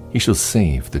 He shall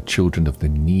save the children of the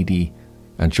needy,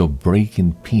 and shall break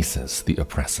in pieces the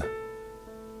oppressor.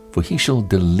 For he shall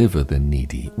deliver the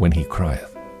needy when he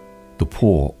crieth, the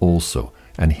poor also,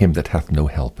 and him that hath no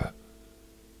helper.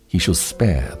 He shall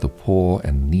spare the poor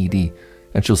and needy,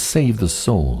 and shall save the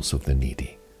souls of the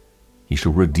needy. He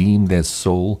shall redeem their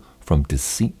soul from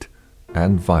deceit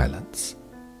and violence,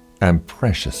 and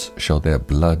precious shall their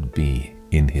blood be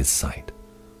in his sight.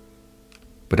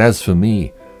 But as for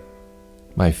me,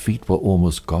 my feet were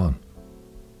almost gone.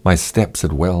 My steps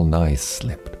had well nigh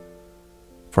slipped.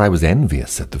 For I was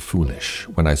envious at the foolish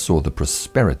when I saw the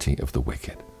prosperity of the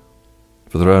wicked.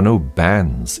 For there are no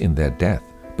bands in their death,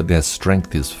 but their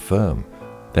strength is firm.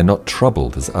 They are not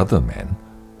troubled as other men,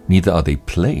 neither are they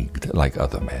plagued like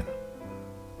other men.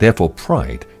 Therefore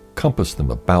pride compassed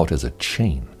them about as a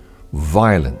chain.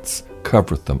 Violence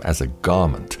covereth them as a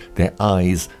garment. Their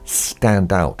eyes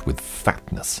stand out with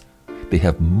fatness. They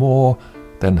have more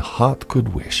than heart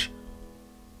could wish.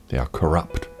 They are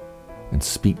corrupt, and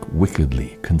speak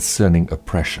wickedly concerning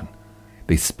oppression.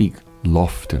 They speak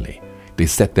loftily. They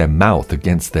set their mouth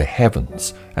against the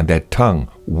heavens, and their tongue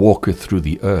walketh through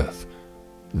the earth.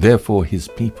 Therefore his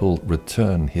people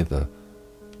return hither,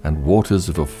 and waters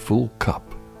of a full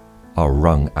cup are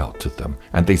wrung out to them.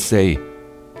 And they say,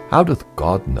 How doth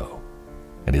God know?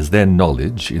 And is there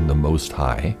knowledge in the Most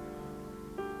High?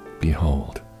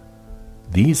 Behold,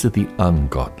 these are the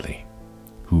ungodly,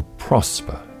 who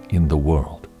prosper in the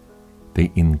world.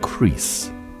 They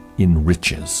increase in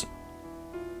riches.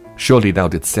 Surely thou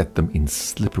didst set them in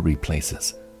slippery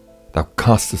places. Thou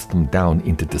castest them down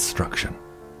into destruction.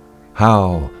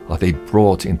 How are they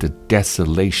brought into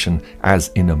desolation as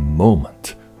in a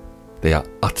moment? They are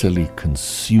utterly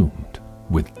consumed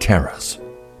with terrors.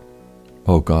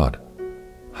 O God,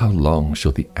 how long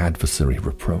shall the adversary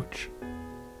reproach?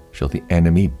 Shall the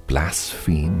enemy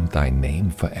blaspheme thy name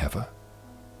forever?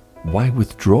 Why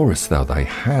withdrawest thou thy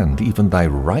hand, even thy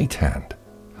right hand?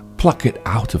 Pluck it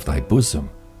out of thy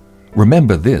bosom.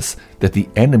 Remember this, that the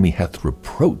enemy hath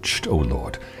reproached, O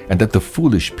Lord, and that the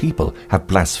foolish people have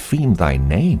blasphemed thy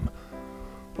name.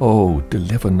 O,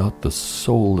 deliver not the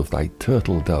soul of thy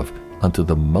turtle dove unto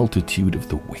the multitude of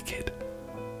the wicked.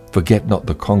 Forget not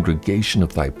the congregation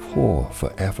of thy poor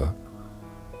forever.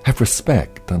 Have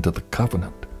respect unto the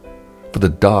covenant, for the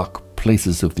dark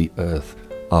places of the earth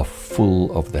are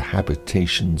full of the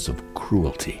habitations of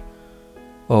cruelty.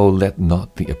 O, let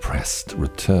not the oppressed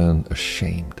return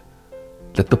ashamed.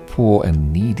 Let the poor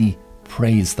and needy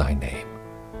praise thy name.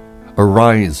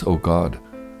 Arise, O God,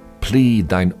 plead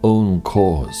thine own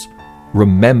cause.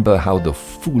 Remember how the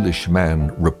foolish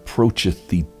man reproacheth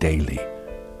thee daily.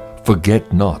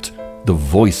 Forget not the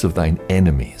voice of thine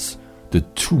enemies. The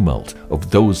tumult of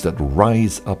those that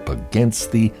rise up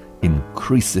against thee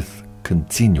increaseth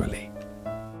continually.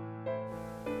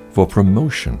 For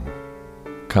promotion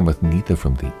cometh neither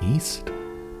from the east,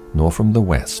 nor from the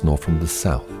west, nor from the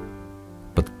south.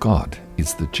 But God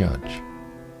is the judge.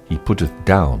 He putteth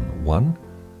down one,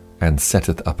 and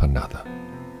setteth up another.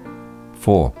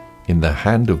 For in the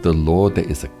hand of the Lord there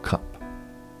is a cup,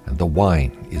 and the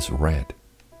wine is red.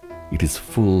 It is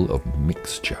full of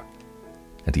mixture,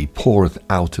 and he poureth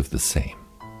out of the same.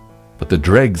 But the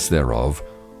dregs thereof,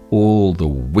 all the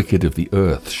wicked of the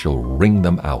earth shall wring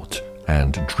them out,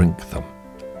 and drink them.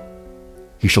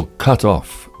 He shall cut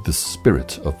off the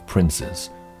spirit of princes.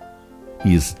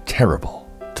 He is terrible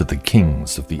to the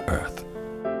kings of the earth.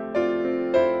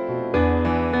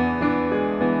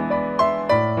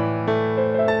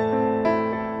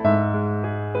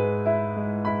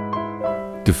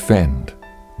 Defend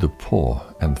the poor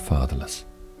and fatherless.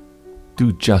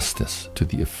 Do justice to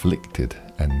the afflicted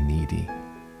and needy.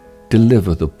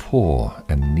 Deliver the poor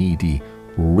and needy.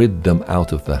 Rid them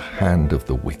out of the hand of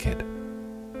the wicked.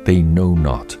 They know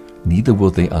not, neither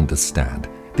will they understand.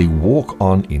 They walk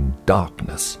on in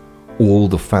darkness. All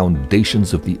the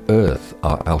foundations of the earth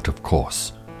are out of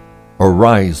course.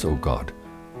 Arise, O God,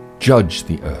 judge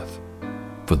the earth,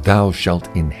 for thou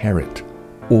shalt inherit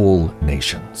all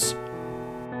nations.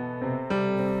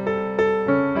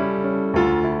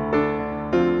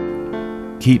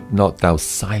 Keep not thou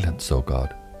silence, O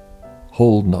God.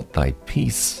 Hold not thy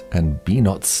peace, and be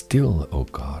not still, O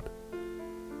God.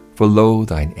 For lo,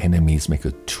 thine enemies make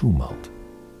a tumult,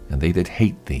 and they that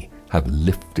hate thee have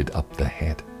lifted up the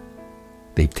head.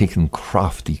 They've taken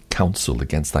crafty counsel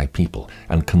against thy people,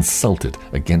 and consulted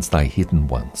against thy hidden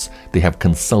ones. They have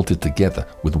consulted together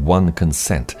with one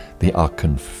consent. They are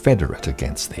confederate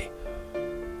against thee.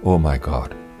 O my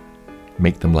God,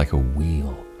 make them like a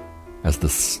wheel, as the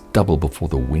stubble before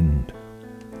the wind.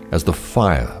 As the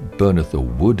fire burneth the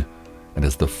wood, and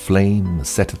as the flame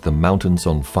setteth the mountains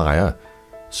on fire,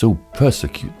 so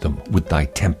persecute them with thy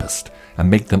tempest, and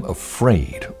make them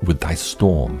afraid with thy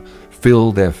storm.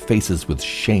 Fill their faces with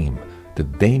shame,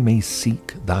 that they may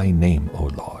seek thy name,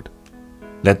 O Lord.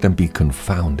 Let them be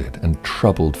confounded and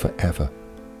troubled forever.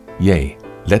 Yea,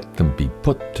 let them be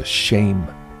put to shame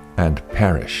and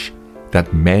perish,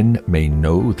 that men may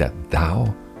know that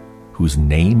thou, whose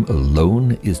name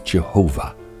alone is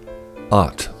Jehovah,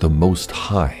 art the Most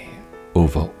High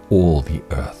over all the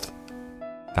earth.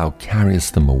 Thou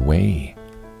carriest them away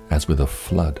as with a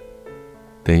flood.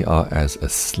 They are as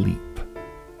asleep.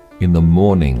 In the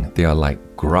morning they are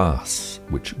like grass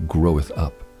which groweth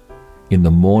up. In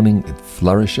the morning it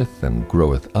flourisheth and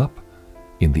groweth up.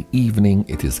 In the evening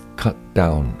it is cut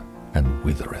down and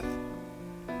withereth.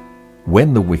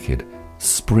 When the wicked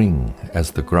spring as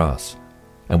the grass,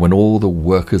 and when all the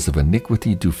workers of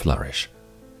iniquity do flourish,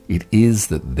 it is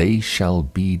that they shall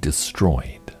be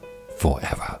destroyed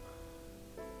forever.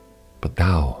 But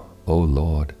thou, O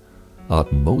Lord,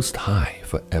 art most high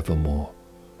for evermore.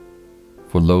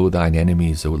 For lo, thine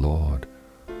enemies, O Lord,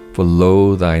 For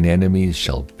lo, thine enemies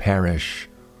shall perish,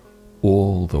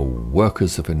 all the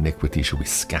workers of iniquity shall be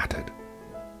scattered.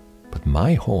 But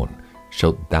my horn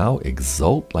shalt thou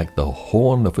exalt like the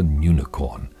horn of an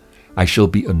unicorn. I shall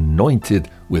be anointed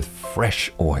with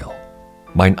fresh oil.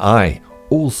 Mine eye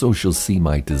also shall see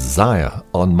my desire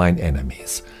on mine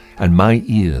enemies, and my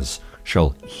ears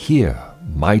shall hear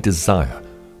my desire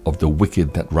of the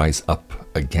wicked that rise up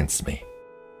against me.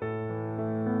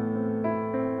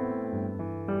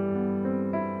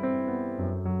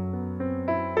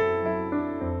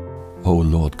 O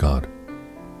Lord God,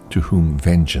 to whom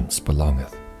vengeance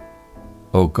belongeth,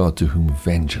 O God, to whom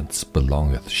vengeance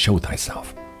belongeth, show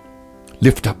thyself.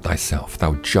 Lift up thyself,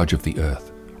 thou judge of the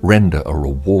earth. Render a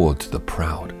reward to the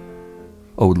proud.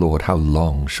 O Lord, how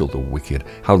long shall the wicked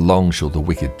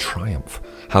triumph?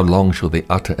 How long shall they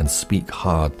utter and speak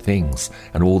hard things,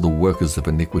 and all the workers of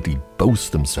iniquity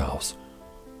boast themselves?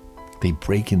 They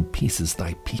break in pieces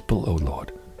thy people, O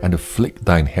Lord, and afflict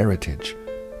thine heritage.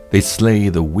 They slay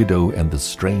the widow and the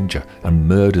stranger, and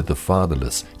murder the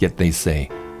fatherless. Yet they say,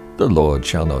 The Lord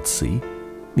shall not see,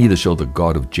 neither shall the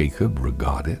God of Jacob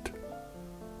regard it.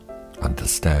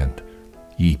 Understand,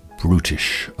 ye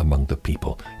brutish among the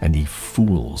people, and ye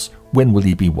fools, when will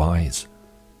ye be wise?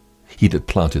 He that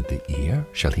planted the ear,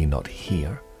 shall he not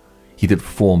hear? He that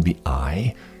formed the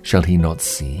eye, shall he not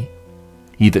see?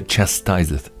 He that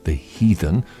chastiseth the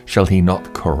heathen, shall he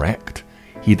not correct?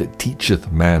 He that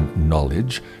teacheth man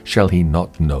knowledge, shall he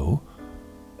not know?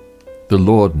 The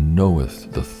Lord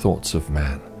knoweth the thoughts of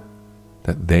man,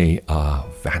 that they are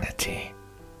vanity.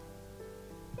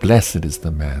 Blessed is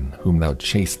the man whom thou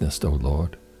chastenest, O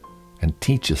Lord, and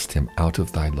teachest him out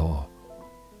of thy law,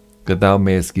 that thou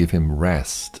mayest give him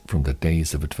rest from the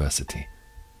days of adversity,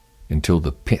 until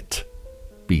the pit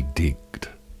be digged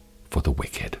for the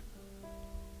wicked.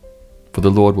 For the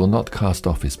Lord will not cast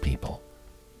off his people,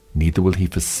 neither will he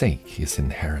forsake his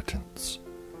inheritance.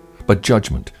 But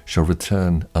judgment shall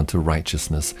return unto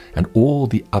righteousness, and all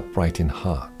the upright in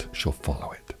heart shall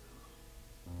follow it.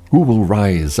 Who will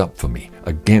rise up for me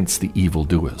against the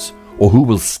evildoers? Or who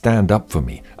will stand up for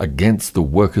me against the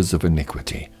workers of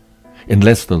iniquity?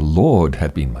 Unless the Lord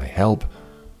had been my help,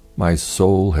 my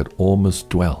soul had almost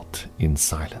dwelt in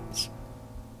silence.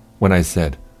 When I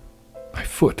said, My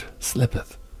foot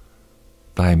slippeth,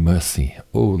 thy mercy,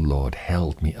 O Lord,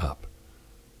 held me up.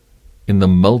 In the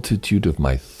multitude of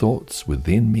my thoughts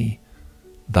within me,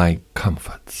 thy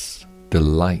comforts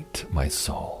delight my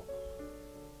soul.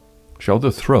 Shall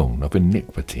the throne of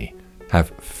iniquity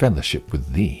have fellowship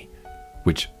with thee,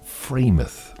 which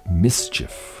frameth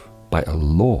mischief by a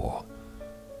law?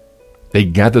 They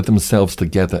gather themselves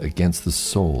together against the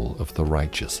soul of the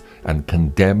righteous, and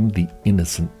condemn the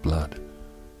innocent blood.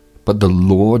 But the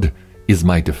Lord is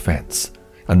my defense,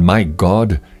 and my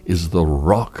God is the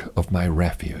rock of my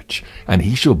refuge, and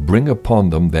he shall bring upon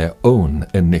them their own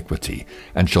iniquity,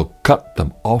 and shall cut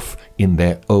them off in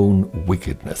their own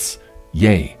wickedness.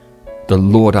 Yea, the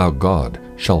Lord our God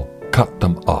shall cut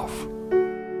them off.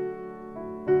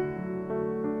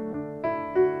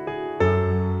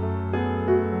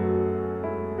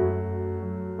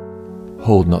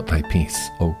 Hold not thy peace,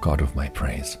 O God of my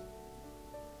praise.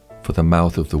 For the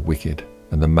mouth of the wicked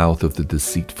and the mouth of the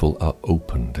deceitful are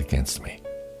opened against me,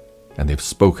 and they have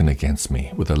spoken against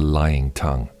me with a lying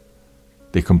tongue.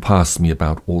 They compassed me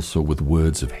about also with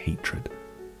words of hatred,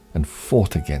 and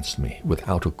fought against me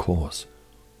without a cause.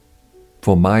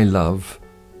 For my love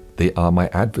they are my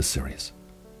adversaries,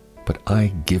 but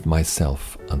I give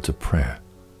myself unto prayer.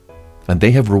 And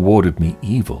they have rewarded me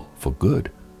evil for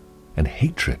good, and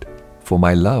hatred for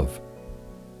my love.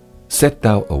 Set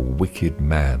thou a wicked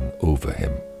man over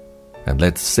him, and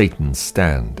let Satan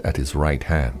stand at his right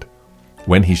hand.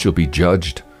 When he shall be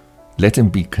judged, let him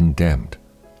be condemned,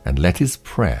 and let his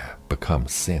prayer become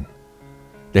sin.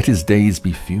 Let his days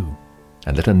be few,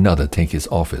 and let another take his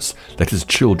office. Let his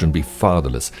children be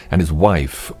fatherless, and his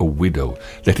wife a widow.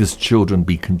 Let his children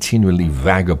be continually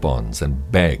vagabonds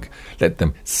and beg. Let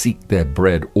them seek their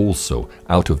bread also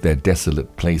out of their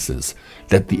desolate places.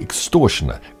 Let the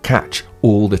extortioner catch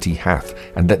all that he hath,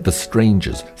 and let the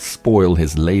strangers spoil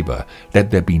his labor.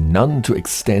 Let there be none to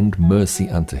extend mercy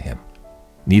unto him,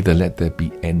 neither let there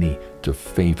be any to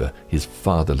favor his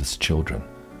fatherless children.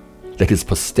 Let his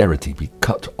posterity be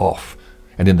cut off,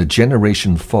 and in the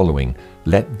generation following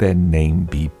let their name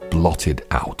be blotted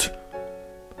out.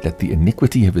 Let the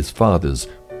iniquity of his fathers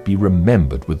be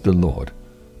remembered with the Lord,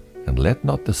 and let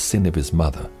not the sin of his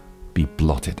mother be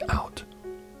blotted out.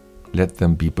 Let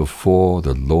them be before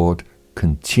the Lord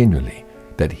continually,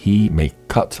 that he may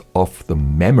cut off the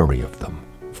memory of them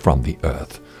from the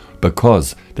earth,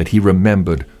 because that he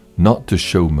remembered not to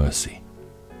show mercy,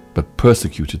 but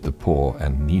persecuted the poor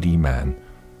and needy man,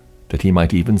 that he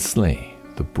might even slay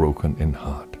the broken in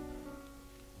heart.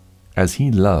 As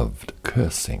he loved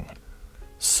cursing,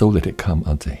 so let it come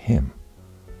unto him.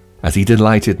 As he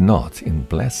delighted not in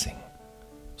blessing,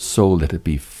 so let it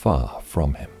be far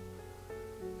from him.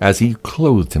 As he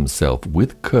clothed himself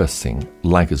with cursing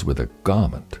like as with a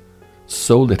garment,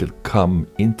 so let it come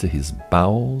into his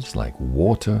bowels like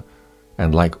water,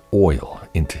 and like oil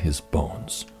into his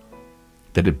bones.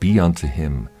 Let it be unto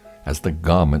him as the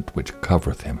garment which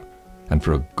covereth him, and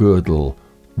for a girdle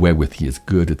wherewith he is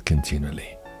girded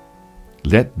continually.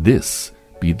 Let this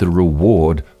be the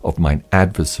reward of mine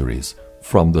adversaries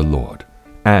from the Lord,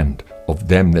 and of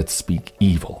them that speak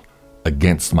evil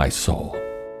against my soul.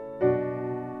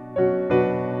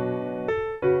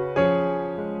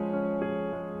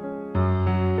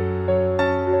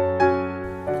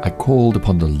 I called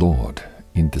upon the Lord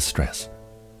in distress.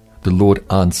 The Lord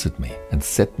answered me and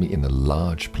set me in a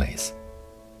large place.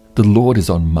 The Lord is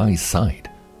on my side.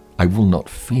 I will not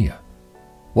fear.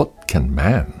 What can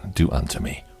man do unto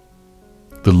me?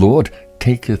 The Lord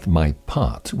taketh my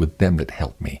part with them that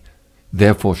help me.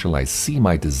 Therefore shall I see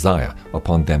my desire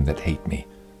upon them that hate me.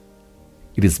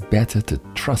 It is better to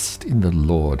trust in the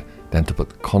Lord than to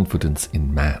put confidence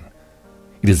in man.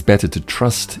 It is better to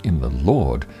trust in the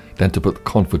Lord than to put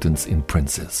confidence in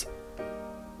princes.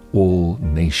 All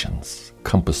nations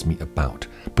compass me about,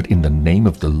 but in the name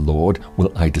of the Lord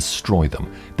will I destroy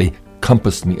them. They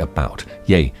compassed me about,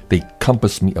 yea, they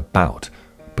compassed me about,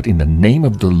 but in the name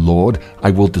of the Lord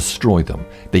I will destroy them.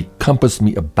 They compass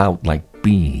me about like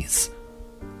bees.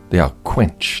 They are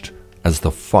quenched as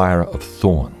the fire of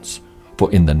thorns,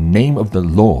 for in the name of the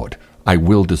Lord I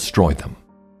will destroy them.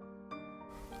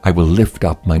 I will lift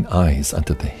up mine eyes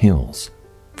unto the hills,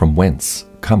 from whence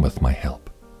cometh my help.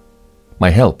 My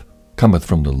help cometh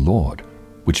from the Lord,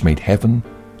 which made heaven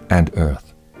and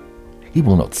earth. He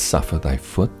will not suffer thy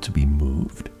foot to be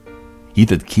moved. He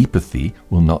that keepeth thee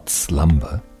will not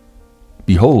slumber.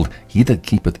 Behold, he that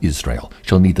keepeth Israel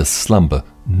shall neither slumber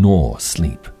nor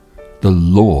sleep. The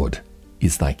Lord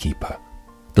is thy keeper.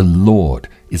 The Lord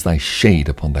is thy shade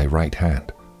upon thy right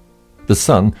hand. The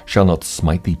sun shall not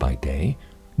smite thee by day,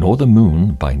 nor the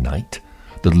moon by night.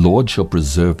 The Lord shall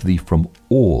preserve thee from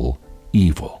all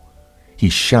evil. He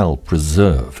shall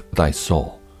preserve thy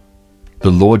soul.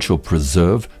 The Lord shall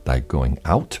preserve thy going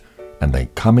out and thy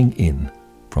coming in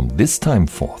from this time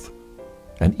forth,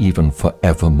 and even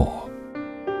forevermore.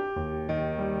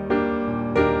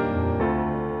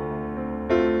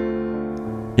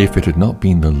 If it had not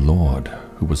been the Lord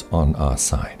who was on our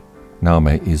side, now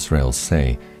may Israel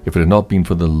say, if it had not been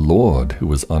for the Lord who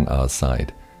was on our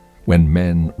side, when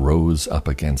men rose up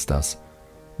against us,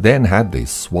 then had they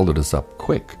swallowed us up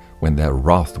quick when their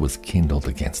wrath was kindled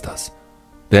against us.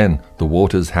 Then the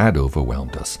waters had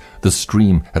overwhelmed us, the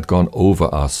stream had gone over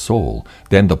our soul,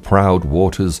 then the proud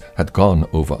waters had gone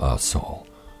over our soul.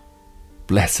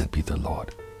 Blessed be the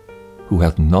Lord, who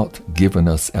hath not given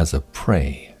us as a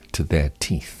prey to their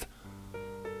teeth.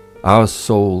 Our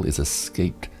soul is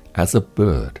escaped as a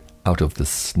bird out of the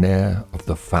snare of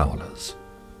the fowlers.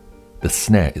 The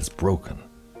snare is broken,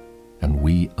 and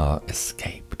we are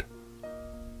escaped.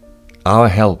 Our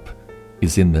help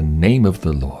is in the name of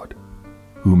the Lord,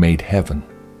 who made heaven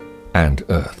and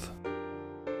earth.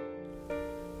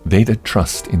 They that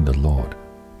trust in the Lord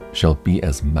shall be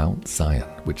as Mount Zion,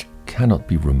 which cannot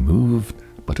be removed,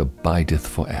 but abideth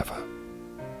forever.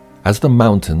 As the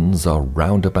mountains are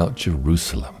round about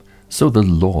Jerusalem, so the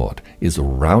Lord is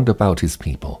round about his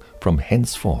people, from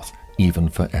henceforth even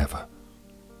forever.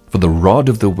 For the rod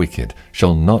of the wicked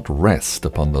shall not rest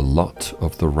upon the lot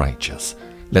of the righteous,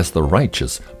 lest the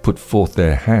righteous put forth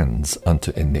their hands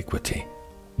unto iniquity.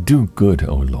 Do good,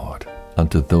 O Lord,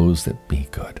 unto those that be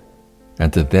good,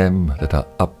 and to them that are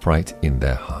upright in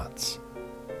their hearts.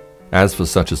 As for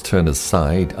such as turn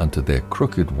aside unto their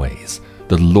crooked ways,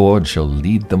 the Lord shall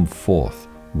lead them forth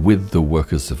with the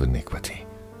workers of iniquity.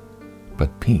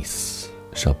 But peace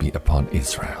shall be upon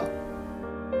Israel.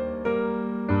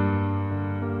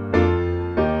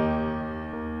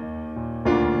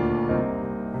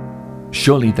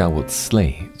 Surely thou wilt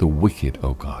slay the wicked,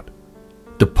 O God.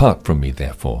 Depart from me,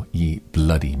 therefore, ye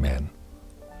bloody men.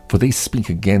 For they speak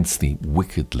against thee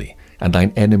wickedly, and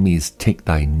thine enemies take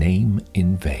thy name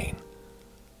in vain.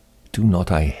 Do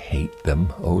not I hate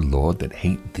them, O Lord, that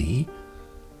hate thee?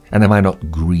 And am I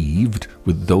not grieved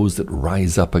with those that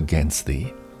rise up against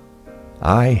thee?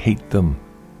 I hate them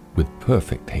with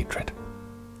perfect hatred.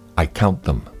 I count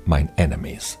them mine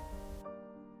enemies.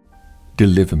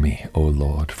 Deliver me, O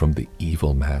Lord, from the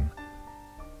evil man.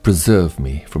 Preserve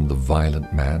me from the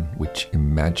violent man, which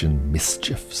imagine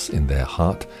mischiefs in their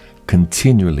heart.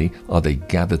 Continually are they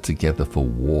gathered together for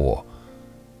war.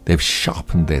 They've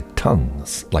sharpened their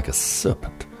tongues like a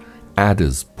serpent.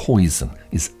 Adder's poison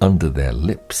is under their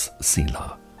lips,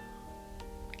 Selah.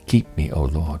 Keep me, O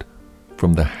Lord,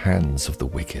 from the hands of the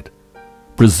wicked.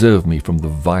 Preserve me from the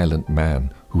violent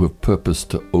man who have purposed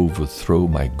to overthrow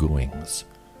my goings.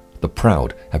 The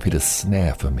proud have hid a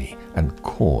snare for me and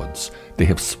cords. They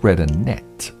have spread a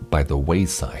net by the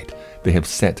wayside. They have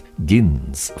set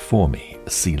gins for me,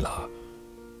 Selah.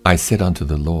 I said unto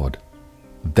the Lord,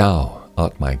 Thou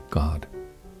art my God.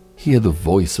 Hear the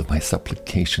voice of my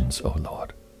supplications, O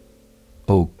Lord.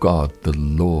 O God, the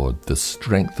Lord, the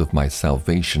strength of my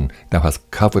salvation, Thou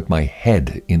hast covered my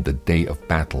head in the day of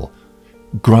battle.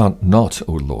 Grant not,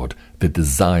 O Lord, the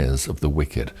desires of the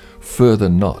wicked. Further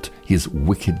not his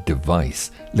wicked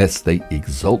device, lest they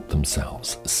exalt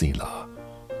themselves, Selah.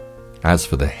 As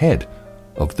for the head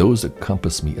of those that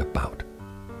compass me about,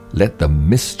 let the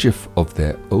mischief of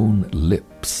their own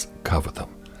lips cover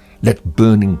them. Let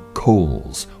burning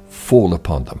coals fall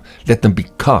upon them. Let them be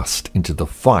cast into the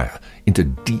fire, into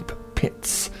deep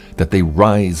pits, that they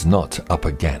rise not up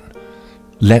again.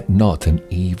 Let not an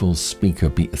evil speaker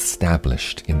be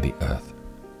established in the earth.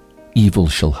 Evil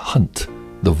shall hunt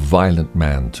the violent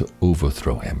man to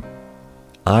overthrow him.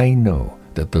 I know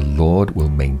that the Lord will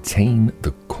maintain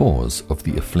the cause of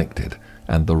the afflicted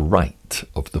and the right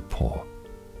of the poor.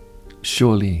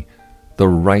 Surely the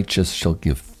righteous shall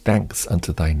give thanks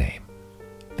unto thy name.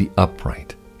 The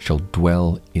upright shall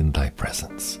dwell in thy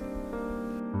presence.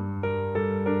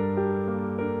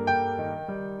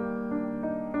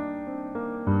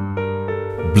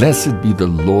 Blessed be the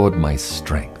Lord my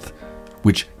strength,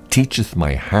 which teacheth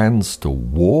my hands to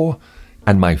war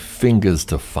and my fingers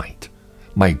to fight,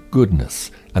 my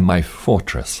goodness and my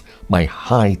fortress, my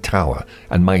high tower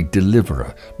and my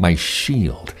deliverer, my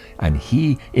shield, and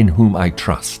he in whom I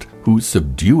trust, who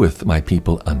subdueth my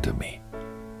people under me.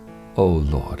 O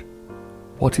Lord,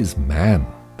 what is man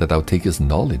that thou takest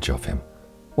knowledge of him,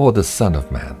 or the son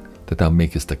of man that thou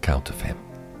makest account of him?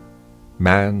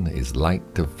 Man is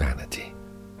like to vanity.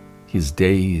 His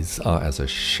days are as a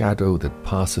shadow that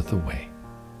passeth away.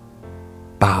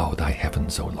 Bow thy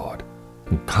heavens, O Lord,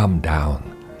 and come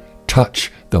down.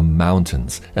 Touch the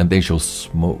mountains, and they shall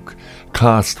smoke.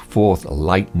 Cast forth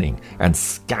lightning, and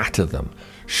scatter them.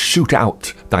 Shoot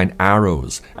out thine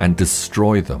arrows, and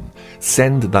destroy them.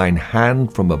 Send thine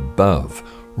hand from above.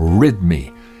 Rid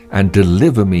me, and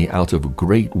deliver me out of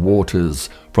great waters,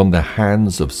 from the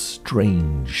hands of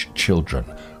strange children,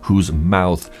 whose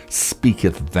mouth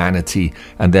speaketh vanity,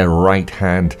 and their right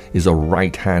hand is a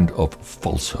right hand of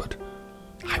falsehood.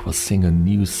 I will sing a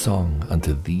new song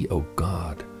unto thee, O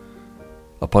God.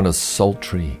 Upon a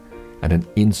psaltery and an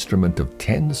instrument of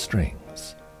 10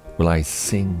 strings will I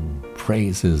sing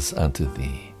praises unto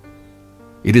thee.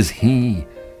 It is he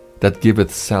that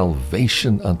giveth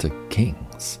salvation unto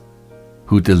kings,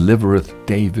 who delivereth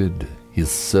David his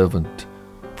servant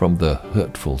from the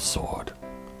hurtful sword.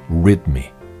 Rid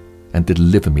me and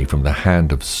deliver me from the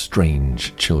hand of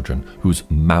strange children, whose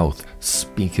mouth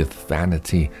speaketh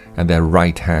vanity, and their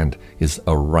right hand is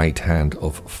a right hand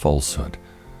of falsehood,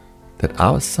 that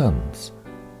our sons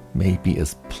may be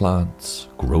as plants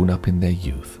grown up in their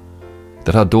youth,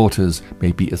 that our daughters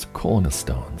may be as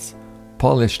cornerstones,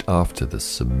 polished after the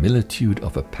similitude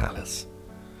of a palace,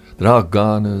 that our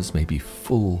garners may be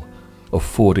full,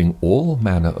 affording all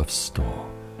manner of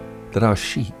store, that our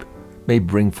sheep may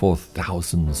bring forth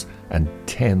thousands and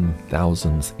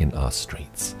 10,000s in our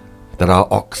streets, that our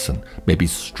oxen may be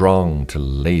strong to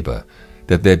labor,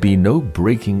 that there be no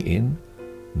breaking in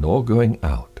nor going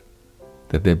out,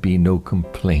 that there be no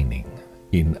complaining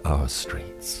in our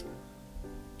streets.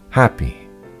 Happy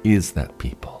is that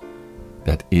people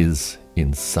that is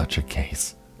in such a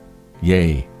case.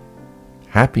 Yea,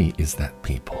 happy is that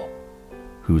people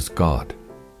whose God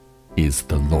is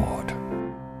the Lord.